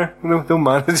go, no, they'll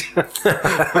manage. No,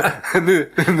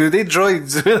 they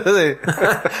droids, really.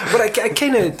 but I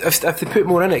kind of, if they put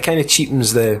more in it, kind of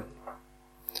cheapens the.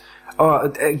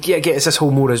 It's this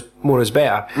whole more is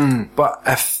better. But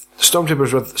if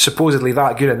Stormtroopers were supposedly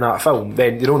that good in that film,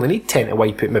 then you'd only need 10 to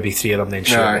wipe out maybe 3 of them, then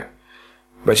surely.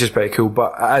 Which is pretty cool,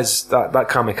 but it is, that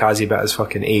kamikaze bit is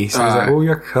fucking ace. He's like, oh,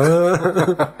 you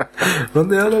can't. Run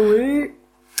the other way.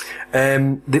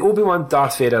 The Obi-Wan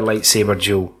Darth Vader lightsaber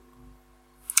duel.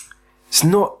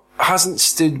 Hasn't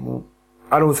stood,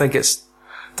 I don't think it's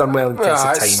done well in test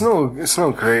of time. It's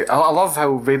not great. I love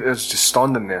how Vader's just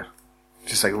standing there.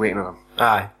 Just like waiting on him.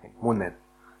 Aye. One then,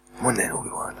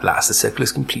 Obi-Wan. Last, the circle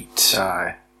is complete.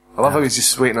 Aye. I love how he's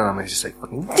just waiting on him and he's just like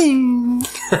fucking ding.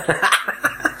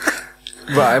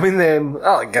 But I mean,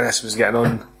 Alec Guinness was getting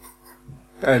on,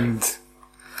 and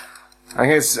I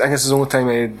guess it's the only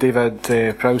time David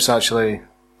Prowse actually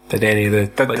did any of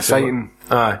the fighting.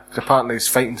 Aye. Apparently his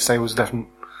fighting style was different.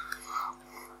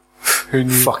 Who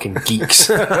knew? Fucking geeks.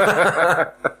 I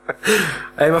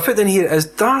put in here, is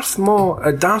Darth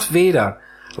Vader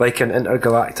like an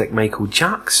intergalactic Michael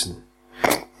Jackson?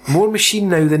 More machine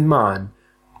now than man,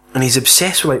 and he's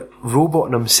obsessed with like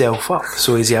roboting himself up,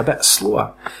 so is he a bit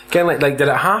slower? Kind of like did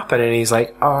it happen and he's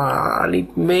like, I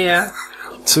need more.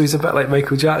 So he's a bit like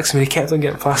Michael Jackson when he kept on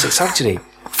getting plastic surgery,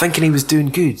 thinking he was doing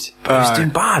good, but he was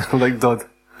doing bad. Like Dodd.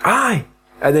 Aye.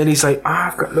 And then he's like,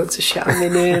 I've got loads of shit on me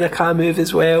now and I can't move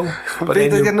as well. But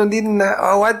then you're not needing that.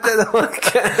 I want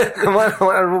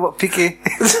a robot picky.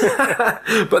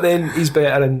 But then he's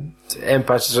better in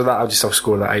Empire, so that I'll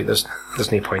score that out. There's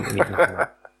no point in even having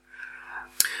that.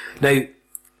 Now,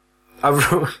 I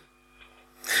wrote,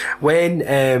 when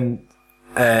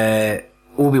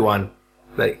Obi-Wan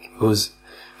goes,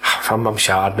 I'm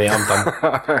shattered, mate, I'm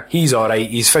done. He's alright,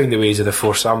 he's found the ways of the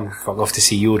Force, I'm fuck off to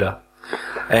see Yoda.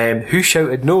 Who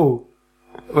shouted no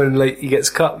when he gets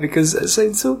cut because it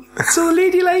sounds so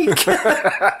ladylike?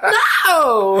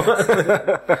 No!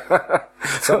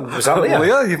 Was that Leia?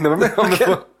 Leia, you've never met him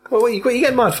before. What are you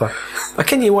getting mad for? I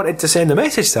ken you wanted to send a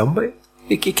message to him, but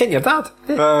you ken your dad.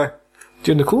 Yeah.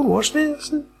 During the Clone Wars, no!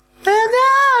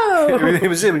 He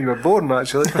was there when you were born,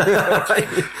 actually.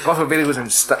 Buffalo Bailey was in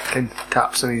kind of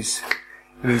taps on his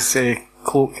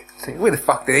cloak. Like, where the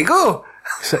fuck did he go?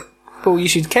 Well, you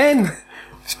should ken.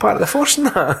 He's part of the Force and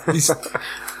that.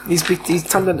 He's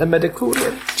turned into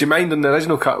midichlorian. Do you mind in the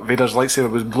original cut, Vader's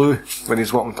lightsaber was blue when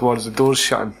he's walking towards the doors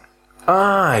shutting?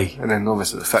 Aye. And then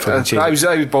obviously the fact I was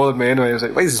bothered me anyway. I was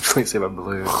like, why is his lightsaber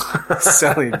blue?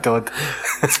 Silly Dodd.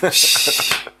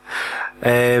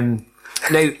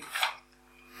 Now,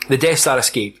 the Death Star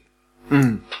escape.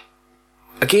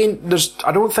 Again,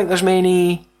 I don't think there's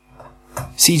many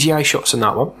CGI shots in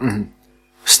that one.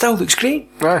 Still looks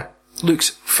great. Aye. Looks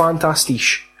fantastic.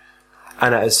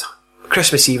 And it is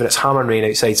Christmas Eve and it's hammering rain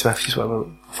outside, so if you want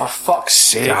to, for fuck's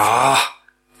sake.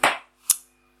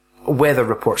 Weather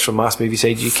reports from Mass Movie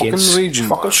Side UK. Fucking region.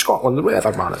 Fucking Scotland, the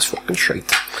weather, man, it's fucking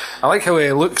shite. I like how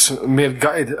he looks more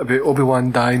gutted about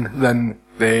Obi-Wan dying than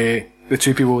the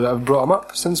two people that have brought him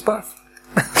up since birth.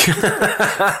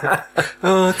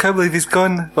 Oh, I can't believe he's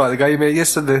gone. What, the guy you met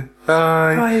yesterday?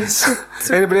 Aye.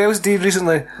 Anybody else dead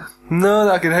recently? No,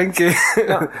 that I can think of.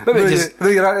 No,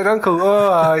 your aunt and uncle. Oh,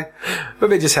 aye.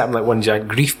 Maybe it just happened like one giant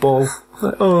grief ball.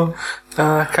 Like,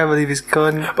 I can't believe he's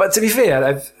gone. But to be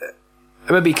fair,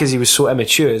 maybe because he was so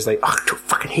immature, it's like, I don't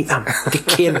fucking hate them. I don't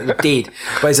care that they're dead.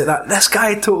 But is it that this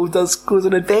guy goes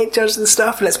on adventures and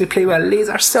stuff, lets me play with a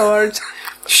laser sword,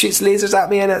 shoots lasers at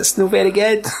me and it's no very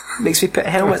good, makes me put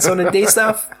helmets on and do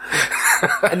stuff,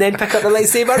 and then pick up the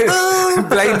lightsaber,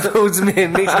 blindfolds me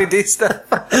and makes me do stuff.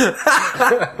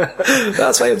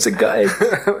 That's why I'm so gutted.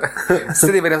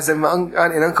 Yesterday when I was in my auntie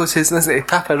and uncle's house listening to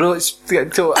Papa Roach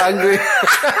getting so angry.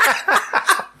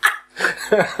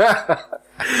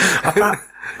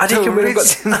 I take him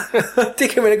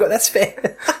when I got this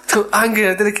fit. So angry,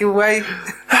 I didn't know why.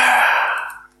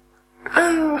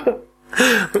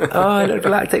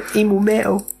 Intergalactic emo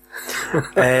metal.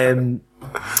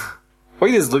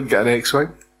 Why does Luke get an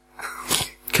X-Wing?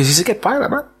 Because he's a good pilot,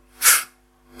 man.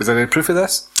 Is there any proof of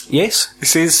this? Yes. He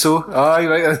says so. Aye,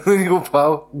 right, there you go,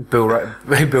 pal.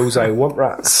 Bullseye Wump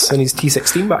Rats in his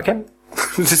T-16 back in.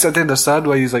 I didn't understand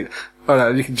why he's like,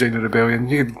 alright, you can join the rebellion.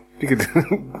 You could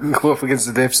go up against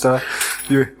the Death Star.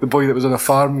 You, the boy that was on a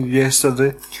farm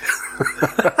yesterday.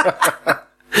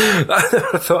 I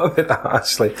never thought about that,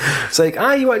 actually. It's like,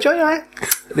 you want to join?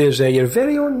 There's your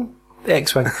very own the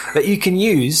X-Wing, that you can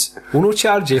use, will no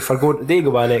charge you for going to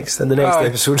Dagobah next, in the next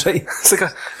episode, right? It's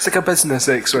like a business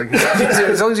X-Wing.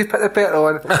 As long as you put the petrol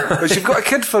on, which you've got a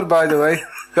kid for, by the way.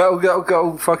 That'll hit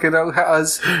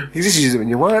us. You just use it when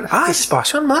you want. Just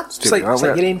splash on, man. It's like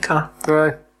your own car.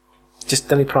 Aye. Just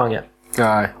don't prong it.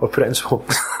 Aye. Or put it in smoke.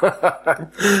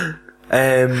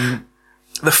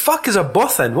 The fuck is a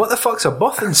bothin? What the fuck's a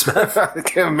bothin, Smith?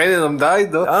 Many of them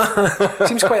died, though.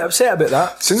 Seems quite upset about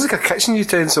that. Sounds like a kitchen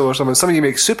utensil or something. Something you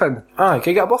make soup in. Aye, can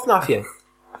you get a bothin off you?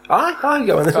 Aye,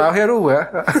 get one. I'll hear all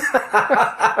that.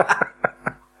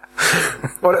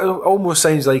 Well, it almost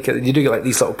sounds like you do get like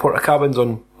these little porta cabins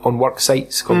on work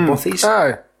sites called bothies.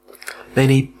 Aye.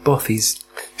 Many bothies.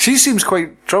 She seems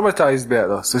quite traumatised by it,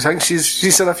 though. So I think she's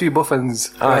seen a few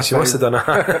boffins. Aye, she must have done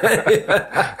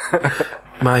that.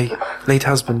 My late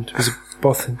husband was a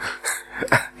bothin.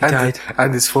 He died.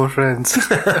 And his 4 friends.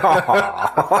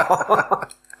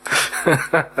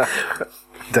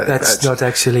 It's not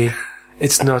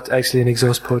actually an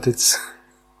exhaust pod,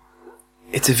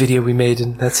 it's a video we made,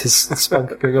 and that's his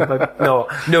spunk going up my... No,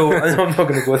 I'm not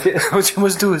going to go with it. What you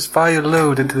must do is fire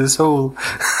load into this hole.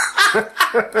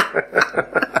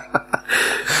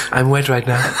 I'm wet right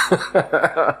now.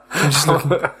 I'm just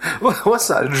looking... What's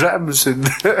that? Dram sound?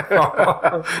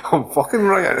 I'm fucking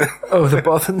ringing. Oh, the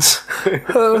bothans.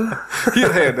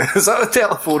 Your head. Is that a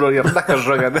telephone or your knickers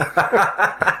ringing?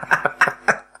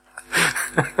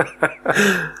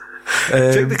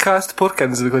 Take the cast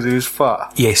Porkins because he was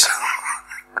fat. Yes.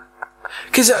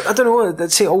 Because, I don't know,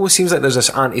 it always seems like there's this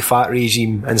anti-fat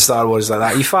regime in Star Wars like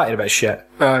that. You fatted a bit of shit.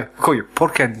 Aye. Call you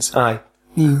Porkins. Aye.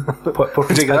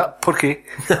 Porkins. Take that, Porky.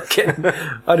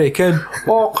 I reckon.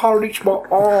 Oh, can't reach my...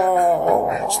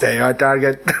 Oh. Stay on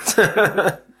target.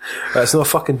 It's not a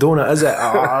fucking donut, is it?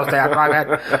 Oh, stay on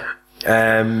target.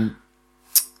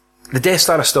 The Death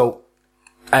Star still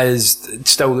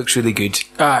looks really good.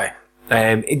 Aye.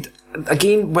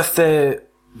 Again, with the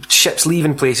ships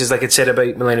leaving places, like I'd said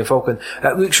about Millennium Falcon,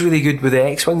 it looks really good with the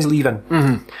X-Wings leaving.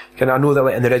 Mm-hmm. And I know that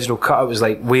like in the original cut, it was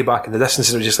like way back in the distance,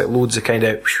 it was just like loads of kind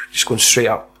of just going straight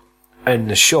up in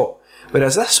the shot.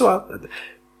 Whereas this one,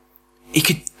 he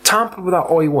could tamper with that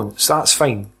all he wants, that's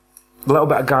fine. A little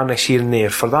bit of garnish here and there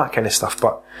for that kind of stuff,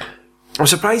 but I'm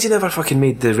surprised he never fucking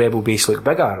made the Rebel base look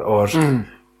bigger, or oh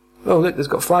look, there's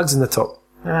got flags in the top.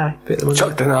 Aye,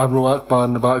 chucked in Admiral Akbar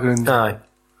in the background. Aye.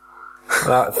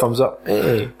 That thumbs up.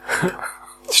 Hey.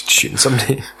 Just shooting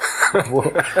somebody.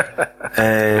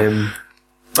 Aye,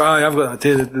 I've got that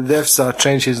too. The Death Star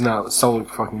trenches and that still look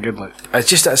fucking good, like.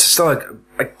 It's still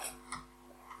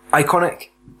iconic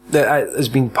that it has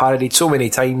been parodied so many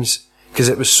times because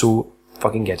it was so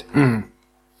fucking good.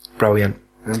 Brilliant.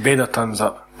 And Vader turns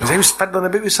up. He was fiddling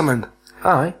about with something.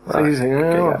 Aye. So he's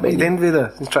like, then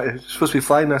Vader. He's supposed to be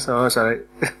flying this. Oh, that's alright.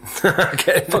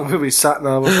 Okay. Fuck, maybe sat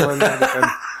now.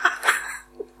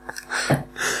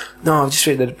 No, I've just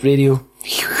read the radio.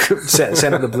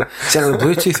 Sent up the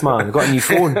Bluetooth, man. I've got a new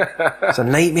phone. It's a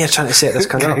nightmare trying to set this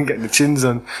kind of up. Getting the tunes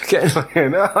on.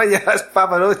 Oh yeah, that's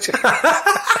Papa Roach.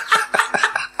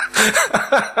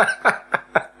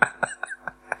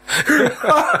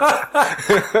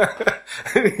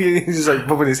 He's just like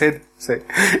bumping his head. It's like,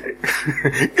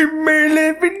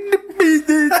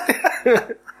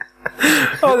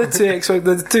 oh, the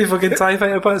two fucking TIE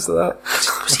Fighter parts like that.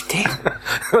 What's he doing?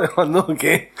 Oh no,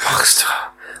 okay.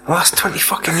 The last 20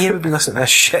 fucking years we've been listening to this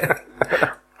shit.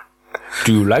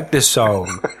 Do you like this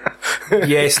song?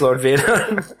 Yes, Lord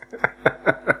Vader.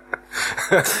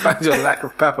 Find your lack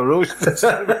of Papa Roach.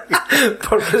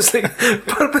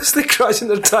 purposely crashing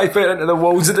their TIE Fighter into the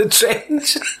walls of the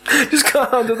trench. Just can't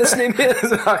handle this name here.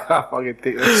 I can't fucking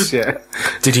take this shit.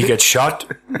 Did he get shot?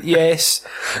 Yes.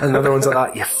 And another one's like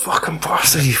that. You fucking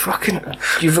bastard.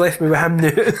 You've left me with him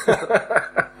now.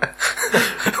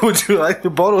 Would you like to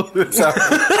borrow this?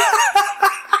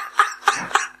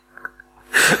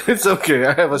 It's okay,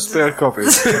 I have a spare copy.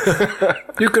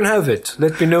 You can have it.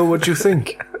 Let me know what you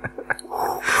think.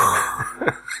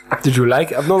 Did you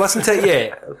like it? I've not listened to it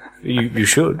yet. You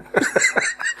should.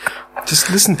 Just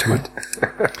listen to it.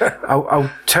 I'll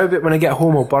tell it when I get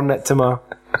home. I'll burn it to my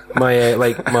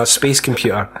space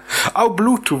computer. I'll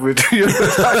Bluetooth it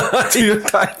to your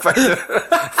TIE Fighter.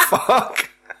 Fuck.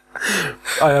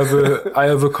 I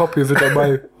have a copy of it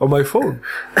on my phone.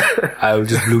 I'll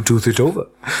just Bluetooth it over.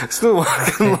 It's not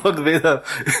working, Lord Vader.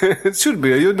 It should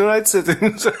be. Are you in the right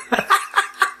settings?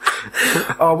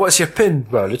 Oh, what's your PIN?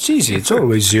 Well, it's easy. It's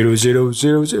always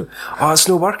 0000. Oh, it's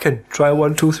not working. Try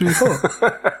 1, 2, 3, 4.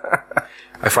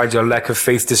 I find your lack of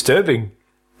faith disturbing.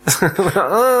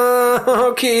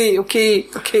 Okay.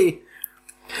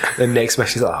 Then next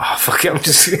mission, he's like, oh, fuck it, I'm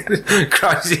just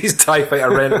crashes his TIE fighter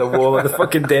right at the wall of the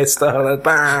fucking Death Star. Like,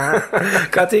 bah,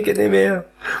 can't take it anymore.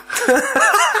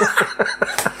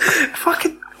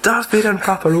 Fucking Darth Vader and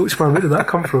Papa Roach, man, where did that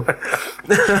come from?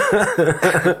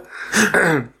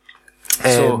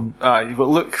 So, you've got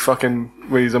Luke fucking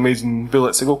with his amazing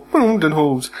bullets that go, down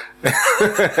holes.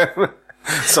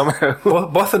 Somehow.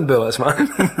 Bothing bullets, man.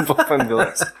 Bothing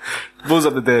bullets. Blows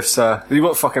up the Death Star. You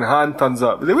got fucking Han turns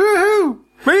up. He's like, woohoo!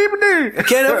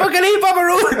 Can I fucking eat Papa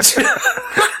Roach?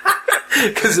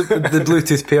 Because the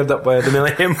Bluetooth paired up by the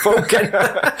Millennium Falcon.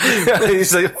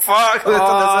 He's like, fuck,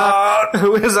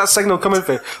 where's that signal coming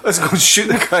from? Let's go and shoot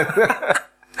the guy.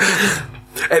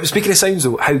 Speaking of sounds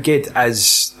though, how good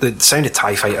is the sound of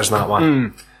TIE fighters in that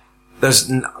one? There's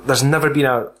never been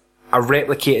a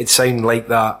replicated sound like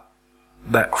that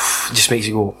just makes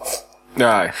you go.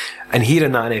 Aye. And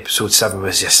hearing that in episode 7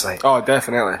 was just like, oh,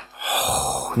 definitely.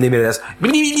 name it this.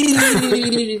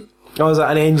 Oh, is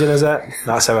that an engine, is it?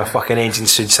 That's how a fucking engine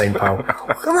should sound, pal.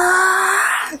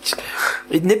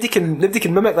 Nobody can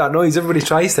mimic that noise. Everybody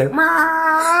tries to.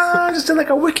 Just like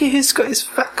a Wookiee who's got his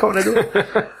foot caught in a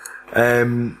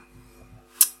door.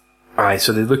 Aye,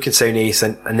 so they look and sound ace,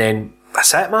 and then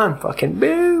that's it, man. Fucking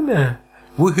boom.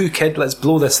 Woohoo, kid, let's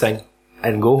blow this thing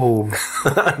and go home.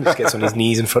 Just gets on his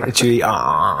knees in front of Chewie.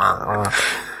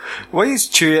 Why is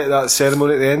Chewie at that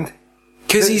ceremony at the end?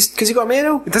 Because he got a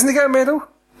medal. Doesn't he get a medal?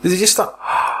 Did he just start?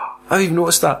 I haven't even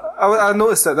noticed that. I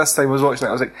noticed that this time I was watching it.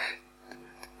 I was like,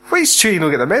 why is Chewie not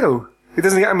get a medal? He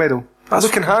doesn't get a medal.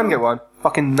 Luke and Han get one.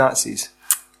 Fucking Nazis.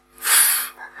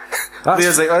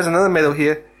 There's like, there's another medal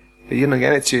here. But you're not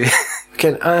getting it, Chewie.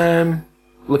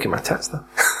 Look at my tits though.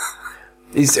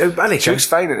 Chewie's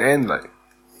fine at the end, like.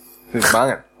 He's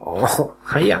banging. Oh,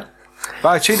 hiya.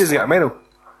 But Chewie doesn't get a medal.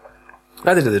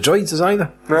 Neither do the droids as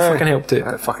either. They fucking helped it.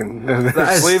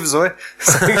 Slaves, though.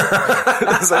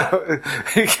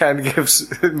 You can't give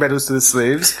medals to the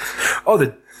slaves. Oh,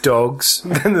 the dogs.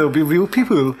 Then there'll be real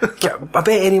people. I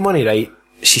bet any money, right?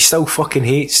 She still fucking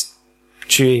hates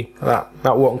Chewie.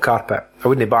 That walking carpet. I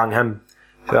wouldn't bang him.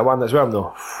 So that one that's with him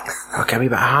though. Oh, give me a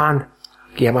bit of hand.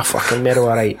 Give him a fucking medal,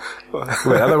 alright.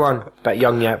 The other one, bit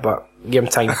young yet, but give him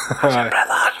time. Brother.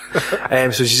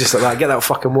 So she's just like that. Get that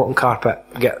fucking walking carpet.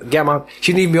 Get him up.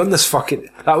 She didn't even be on this fucking.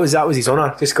 That was his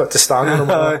honour. Just got to stand on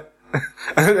him.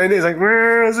 And he's like,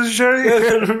 "This is shit.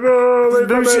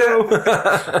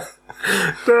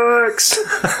 Ducks.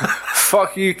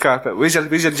 Fuck you, carpet. Where's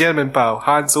your German pal,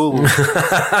 Hans Solo?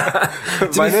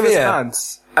 My name is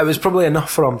Hans." It was probably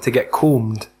enough for him to get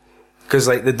combed. Because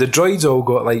like the droids all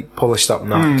got like polished up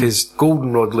and that. Because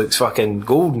Goldenrod looks fucking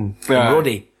golden and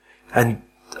roddy, and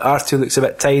R2 looks a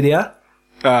bit tidier.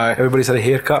 Aye. Everybody's had a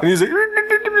haircut. And he's like,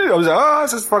 I was like, oh,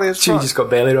 this is funny as fuck. She just got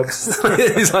belly rubs.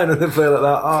 He's lying on the floor like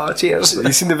that. Oh, cheers.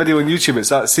 You seen the video on YouTube? It's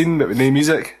that scene but with no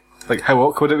music. Like how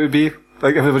awkward it would be.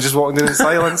 Like if they were just walking down in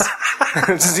silence.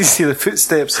 Just you see the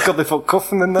footsteps, a couple of folk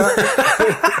coughing and that.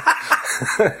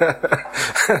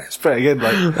 It's pretty good,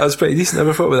 like. That was pretty decent.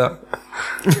 Never thought about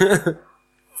that.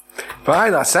 But aye,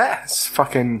 that's it. It's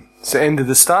the end of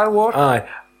the Star Wars. Aye.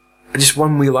 Just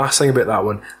one wee last thing about that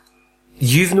one.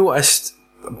 You've noticed,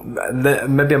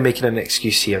 maybe I'm making an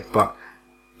excuse here, but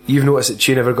you've noticed that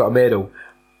Chewie never got a medal.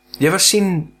 You ever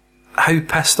seen how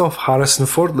pissed off Harrison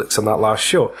Ford looks in that last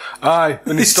shot? Aye,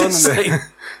 when he's standing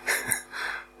there.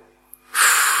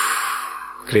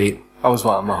 Great. I was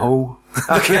wanting my hole.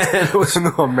 Okay. There was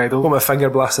no medal. Want my finger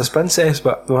blast this princess,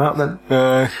 but no happening.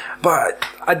 But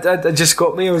I just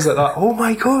got me. I was like that. Oh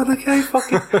my god! Look how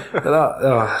fucking like that.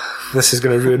 Oh, this is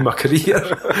going to ruin my career.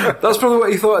 That's probably what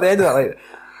he thought at the end of that. Like,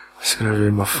 it's going to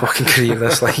ruin my fucking career.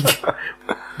 This like,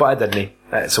 but I didn't.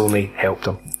 It's only helped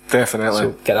him. Definitely.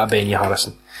 So get that Benny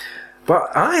Harrison.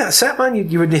 But aye, that's it, man.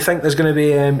 You wouldn't think there's going to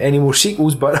be any more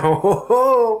sequels, but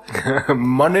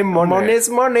money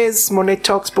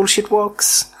talks, bullshit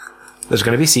walks. There's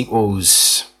going to be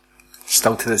sequels.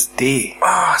 Still to this day.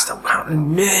 Still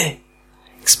happening now.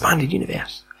 Expanded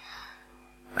universe.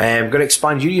 Going to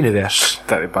expand your universe.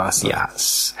 Dirty bastard.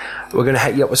 Yes. We're going to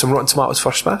hit you up with some Rotten Tomatoes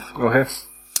first, Smith. Okay.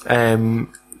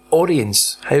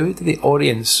 Audience. How do the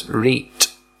audience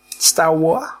rate Star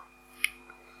Wars?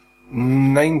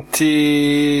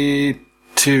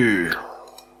 92.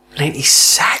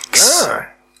 96.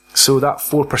 So that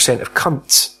 4% of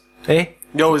cunts, eh?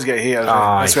 You always get haters.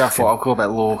 That's where I thought I'll go a bit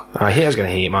low. Haters gonna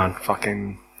hate, man.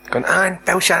 Fucking going,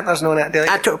 Bill Shatner's known that.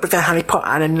 I don't prefer Harry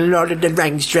Potter and Lord of the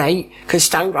Rings, right? Because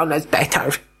Sauron is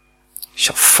better.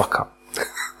 Shut the fuck up.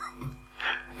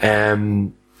 How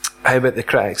about the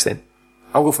critics then?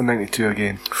 I'll go for 92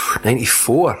 again.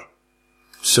 94.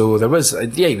 So there was,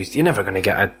 you're never going to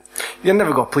get a You're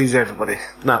never going to please everybody.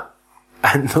 Nah.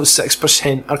 And those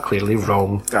 6% are clearly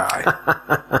wrong.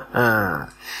 Aye.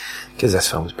 Because this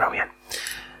film's brilliant.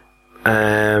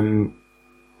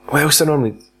 What else do I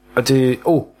normally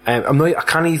do? I'm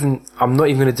not even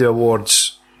going to do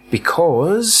awards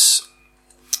because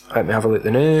let me have a look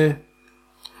now.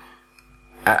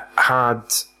 It had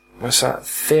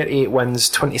 38 wins,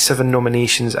 27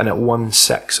 nominations, and it won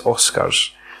 6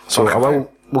 Oscars. So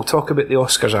we'll talk about the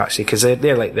Oscars actually, because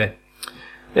they're like they're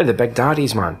the big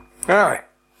daddies, man. Aye.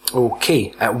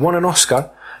 Okay, it won an Oscar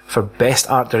for Best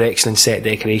Art Direction and Set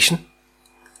Decoration.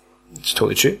 It's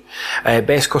totally true.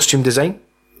 Best Costume Design,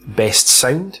 Best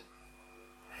Sound,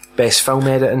 Best Film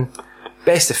Editing,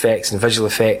 Best Effects and Visual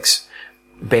Effects,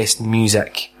 Best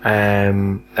Music.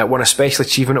 It won a Special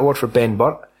Achievement Award for Ben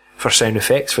Burt for sound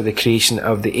effects for the creation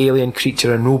of the alien,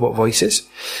 creature and robot voices.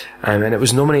 And it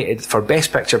was nominated for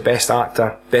Best Picture, Best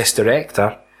Actor, Best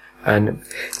Director and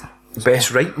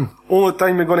Best Writing. Only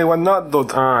time you're going to win that,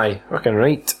 dude. Aye, fucking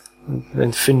right.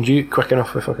 Then found you quick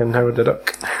enough with fucking Howard the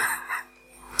Duck.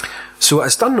 So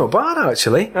it's done not bad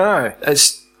actually. Aye.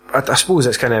 It's I suppose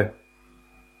it's kind of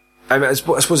I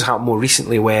suppose it happened more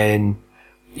recently when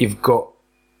you've got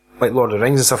like Lord of the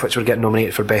Rings and stuff which were getting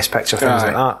nominated for Best Picture, things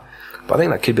like that. But I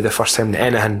think that could be the first time that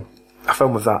anything, a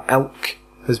film of that ilk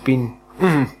has been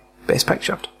Best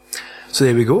Pictured. So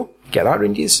there we go. Get that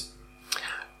round yous.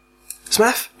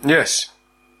 Smith, Yes.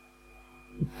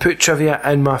 put trivia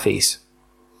in my face.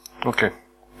 Okay.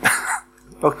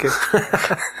 Okay.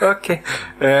 Okay.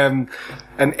 In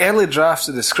early drafts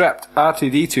of the script,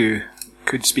 R2-D2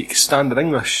 could speak standard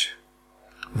English.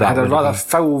 They had a rather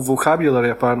foul vocabulary,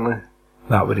 apparently.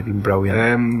 That would have been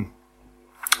brilliant.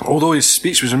 Although his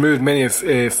speech was removed, many of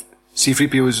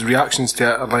C-3PO's reactions to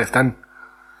it are left in.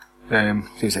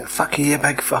 He was like, fuck you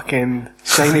big fucking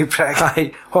shiny prick.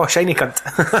 Aye. Oh, shiny cunt.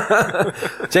 Do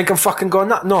you think I'm fucking going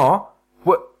that? No.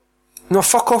 What? No,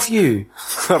 fuck off you.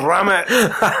 Ram it.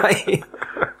 Aye.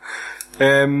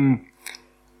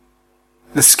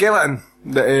 The skeleton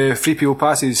that 3PO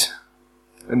passes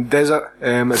in the desert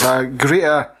is a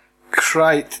greater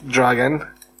Krayt dragon,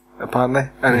 apparently,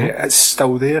 and it's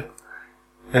still there.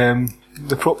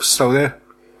 The prop's still there.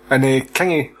 And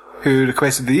Kingy, who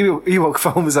requested the Ewok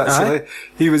films, actually,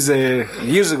 he was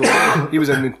years ago. He was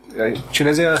in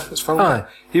Tunisia. This film. Aye.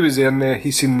 He was there, and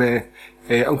he's seen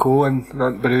Uncle Owen and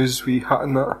Aunt Beru's wee hut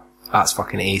and that, That's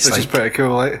fucking ace. which is pretty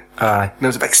cool, like. Aye. And there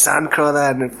was a big sandcrawler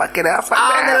there, and fucking hell, fuck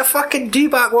And then that. a fucking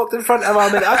dewback walked in front of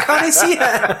him and I can't see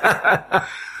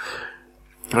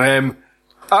it.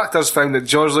 Actors found that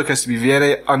George Lucas to be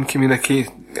very I can't even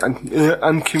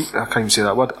say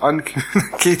that word,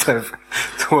 uncommunicative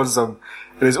towards them.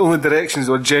 And his only directions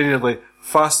were generally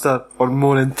faster or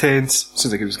more intense.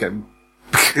 Sounds like he was getting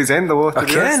his end of the water.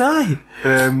 Again, aye.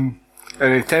 And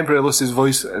he temporarily lost his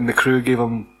voice, and the crew gave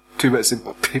him 2 bits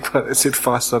of paper that said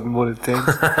faster and more intense.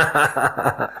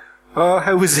 Oh,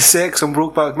 how was the sex on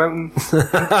Brokeback Mountain?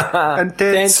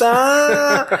 Intense.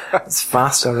 It's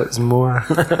faster, it's more.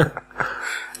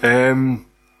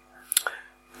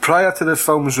 Prior to the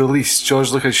film's release,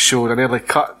 George Lucas showed an early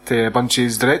cut to a bunch of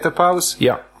his director pals.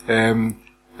 Yeah.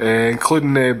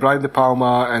 Including Brian De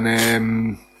Palma and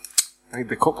I think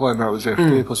the Coppola, and that was there,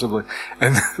 possibly.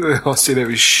 And they all said it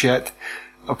was shit.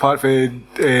 Apart from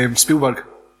Spielberg.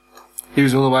 He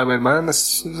was the only one that went, man,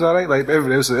 this is alright. Like,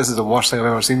 everybody else, this is the worst thing I've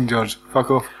ever seen, George.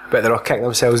 Fuck off. But they're all kicking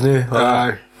themselves now.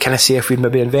 Aye. Can I see if we'd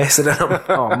maybe invested in them?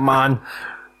 Oh man.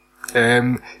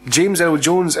 James Earl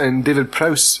Jones and David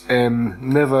Prowse have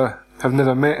never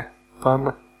met,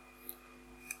 apparently.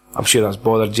 I'm sure that's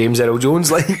bothered James Earl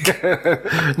Jones, like.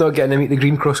 Not getting to meet the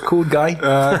Green Cross Code guy.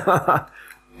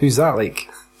 Who's that, like?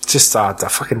 Just a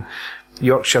fucking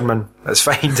Yorkshireman. That's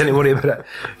fine, don't worry about it.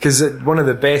 Because one of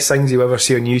the best things you ever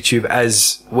see on YouTube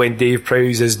is when Dave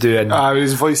Prowse is doing...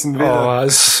 His voice in Vader. Oh,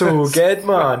 that's so good,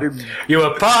 man. You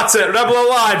were part of Rebel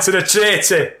Alliance and a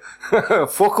traitor.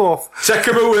 Fuck off. Take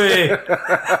him away.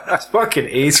 It's fucking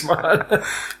ace, man.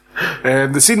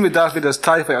 The scene with Darth Vader's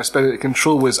TIE Fighter spinning out of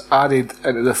control was added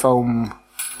into the film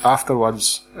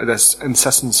afterwards, at this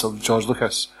insistence of George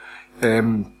Lucas.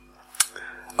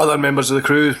 Other members of the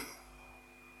crew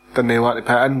didn't want to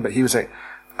put in, but he was like,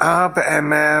 I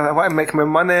want to make my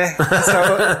money, so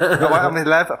I want him to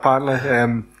live, apparently.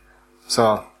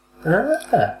 Because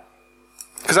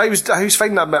I was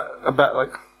finding that a bit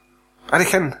like, I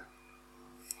think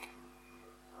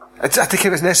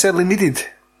it's necessarily needed.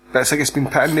 But it's like it's been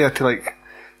put in there to like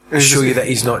show you that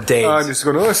he's not dead. I'm just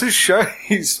going, oh, this is shit.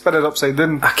 He's spin it upside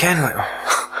down. I can, like,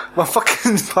 my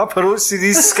fucking paparazzi,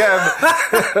 these scam.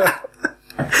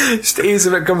 stays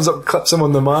if it comes up, clips him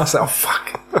on the mask. Like, oh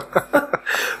fuck.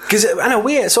 Because in a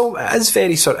way, it's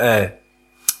very sort of,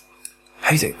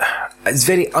 it's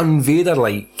very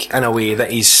unvader-like in a way that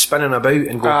he's spinning about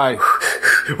and going, Aye.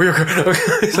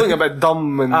 He's looking a bit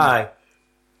dumb and... aye.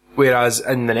 Whereas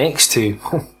in the next two,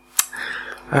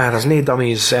 there's no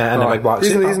dummies in the big black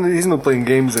suit. He's not playing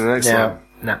games in the next one.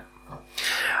 No.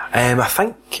 I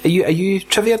think, are you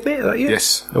trivia mate? Are that you?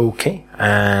 Yes. Okay.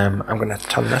 I'm going to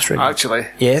turn this round. Actually,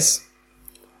 Yes.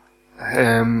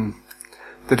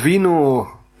 did we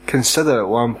consider at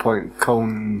one point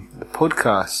calling the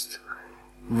podcast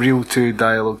Real 2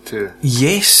 Dialogue 2?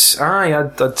 Yes,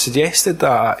 I'd suggested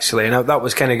that actually, and that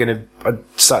was kind of I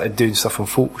started doing stuff on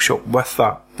Photoshop with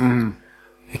that. Mm.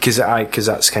 Because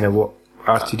that's kind of what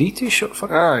R2D2 is short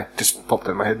for. Aye, just popped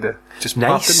in my head there. Just popped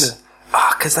in Nice. there.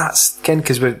 Because that's kind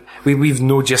because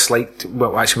we've just liked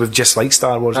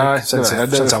Star Wars since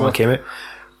that one came out.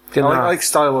 I like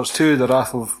Star Wars 2, The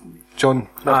Wrath of John.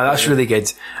 That's really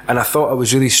good. And I thought it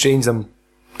was really strange them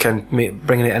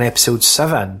bringing it in episode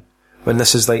 7 when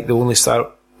this is like the only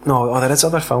Star. No, there is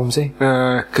other films, eh?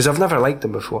 Because I've never liked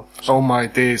them before. Oh my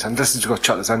days! And this is going to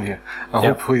chuck this in here. I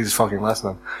hope he's fucking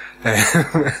listening.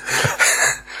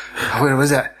 Where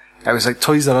was it? It was like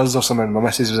Toys R Us or something. My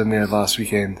missus was in there last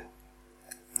weekend.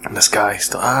 And this guy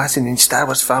thought, that's a new Star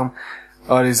Wars film.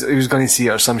 Or he was going to see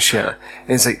it or some shit. And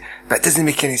it's like, but it doesn't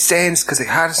make any sense because like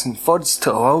Harrison Ford's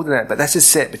total old in it, but this is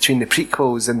set between the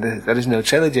prequels and the original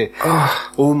trilogy.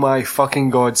 Oh my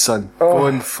fucking god, son. Go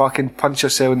and fucking punch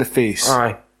yourself in the face.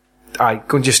 Aye.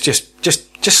 Go and just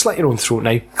slit your own throat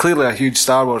now. Clearly a huge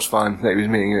Star Wars fan that he was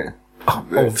making it.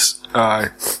 Ovs. Aye.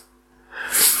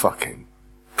 Fucking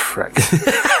prick.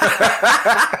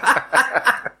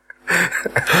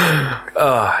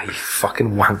 You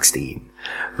fucking wankstein.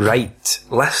 Right.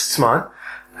 Lists, man.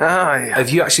 Aye. Have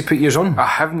you actually put yours on? I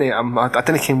haven't. I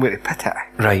didn't know where to put it.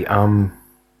 Right, I'm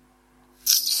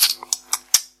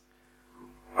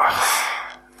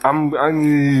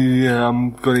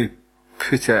going to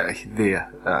put it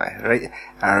there. Aye,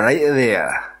 right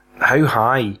there. How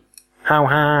high? How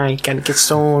high can it get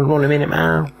sold? 1 minute,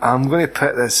 man. I'm going to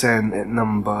put this in at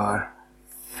number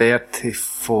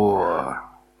 34.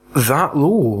 That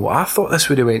low? I thought this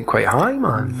would have went quite high,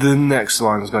 man. The next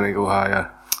one's going to go higher.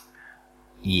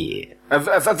 Yeah.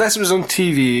 If this was on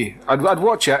TV, I'd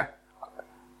watch it.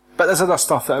 But there's other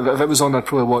stuff that if it was on, I'd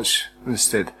probably watch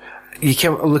instead. You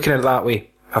keep looking at it that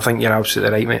way. I think you're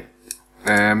absolutely right,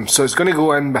 mate. So it's going to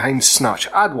go in behind Snatch.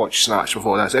 I'd watch Snatch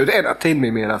before this. It would entertain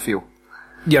me more, I feel.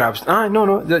 You're absolutely...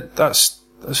 no, that's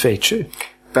very true.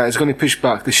 But it's going to push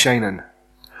back The Shining.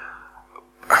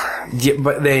 Yeah,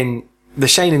 but then The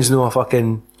Shining's no a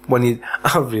fucking...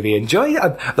 I really enjoy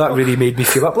it. That really made me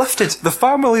feel uplifted. The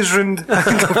family's ruined. I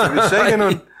can go for The Shining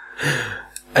on.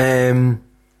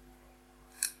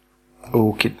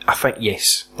 Okay, I think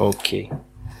yes. Okay.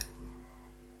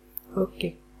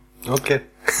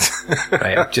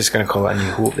 Right, I'm just going to call it A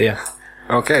New Hope there.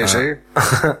 Okay, so...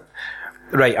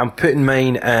 Right, I'm putting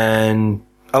mine in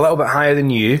a little bit higher than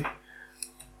you.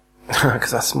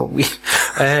 Because I smoke weed.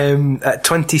 At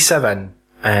 27,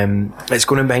 it's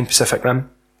going in behind Pacific Rim.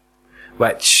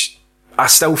 Which, I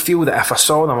still feel that if I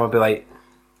saw them, I'd be like,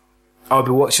 I'll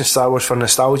be watching Star Wars for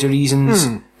nostalgia reasons.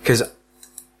 Because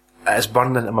it's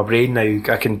burned into my brain now.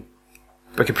 I can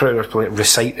probably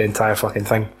recite the entire fucking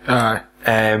thing. Aye.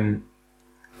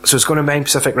 So it's going in behind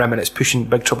Pacific Rim and it's pushing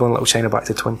Big Trouble in Little China back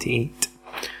to 28.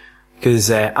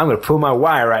 Because I'm going to pull my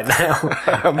wire right now.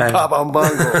 Bongo.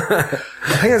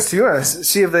 I think it's to be honest,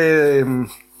 see if they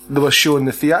were showing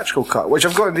the theatrical cut, which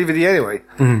I've got on DVD anyway,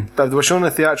 but if they were showing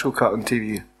the theatrical cut on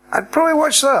TV, I'd probably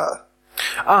watch that.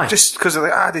 Aye. Just because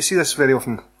they see this very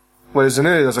often. Whereas now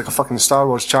there's like a fucking Star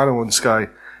Wars channel on Sky,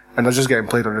 and they're just getting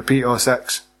played on repeat all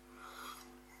 6.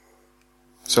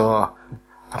 So,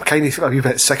 I'm kind of a wee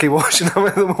bit sick of watching them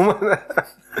at the moment.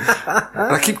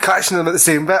 And I keep catching them at the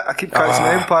same bit. I keep catching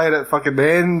Empire at fucking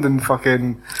the end and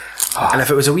fucking... And if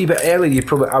it was a wee bit earlier,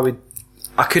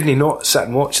 I couldn't not sit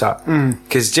and watch that.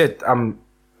 Because,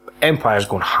 Empire's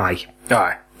going high.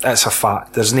 Aye. That's a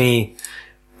fact. There's going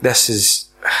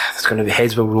to be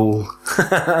heads will roll.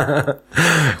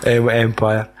 With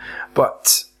Empire.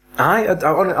 But,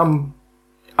 I'm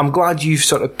glad you've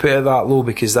sort of put it that low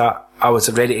because I was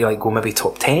ready to go maybe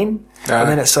top 10. Aye. And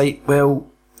then it's like, well,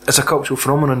 it's a cultural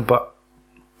phenomenon, but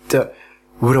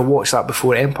would I watch that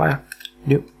before Empire?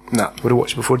 Nope. No. Would I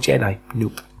watch it before Jedi?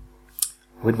 Nope.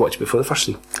 Would watch it before the first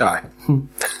 3. Aye.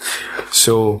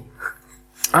 So,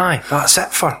 that's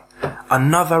it for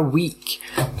another week.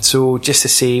 So, just to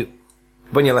say,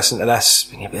 when you listen to this,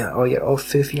 when you're like, you're all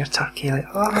full for your turkey, like,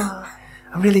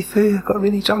 I'm really full, I got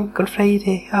really drunk on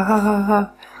Friday,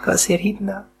 got to start eating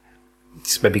that.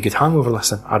 It's maybe good hangover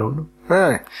listening. I don't know.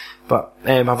 Aye. But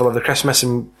have a lovely Christmas,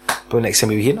 and the next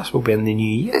time you hear us will be in the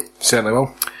new year. Certainly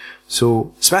will.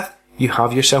 So, Smith, you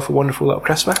have yourself a wonderful little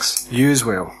Christmas. You as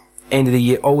well. End of the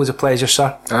year, always a pleasure,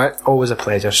 sir. Aye. Always a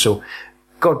pleasure. So,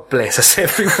 God bless us,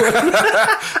 everyone.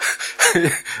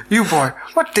 You boy,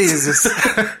 what day is this?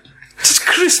 It's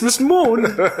Christmas morn.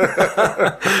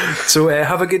 So,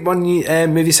 have a good one,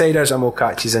 movie siders, and we'll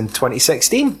catch you in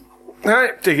 2016.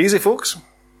 Alright, take it easy, folks.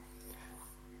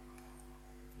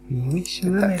 We wish you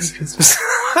a Merry Christmas.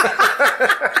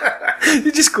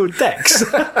 You just go dicks.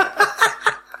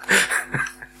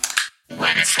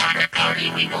 When it's time to party,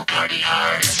 we will party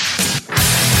hard.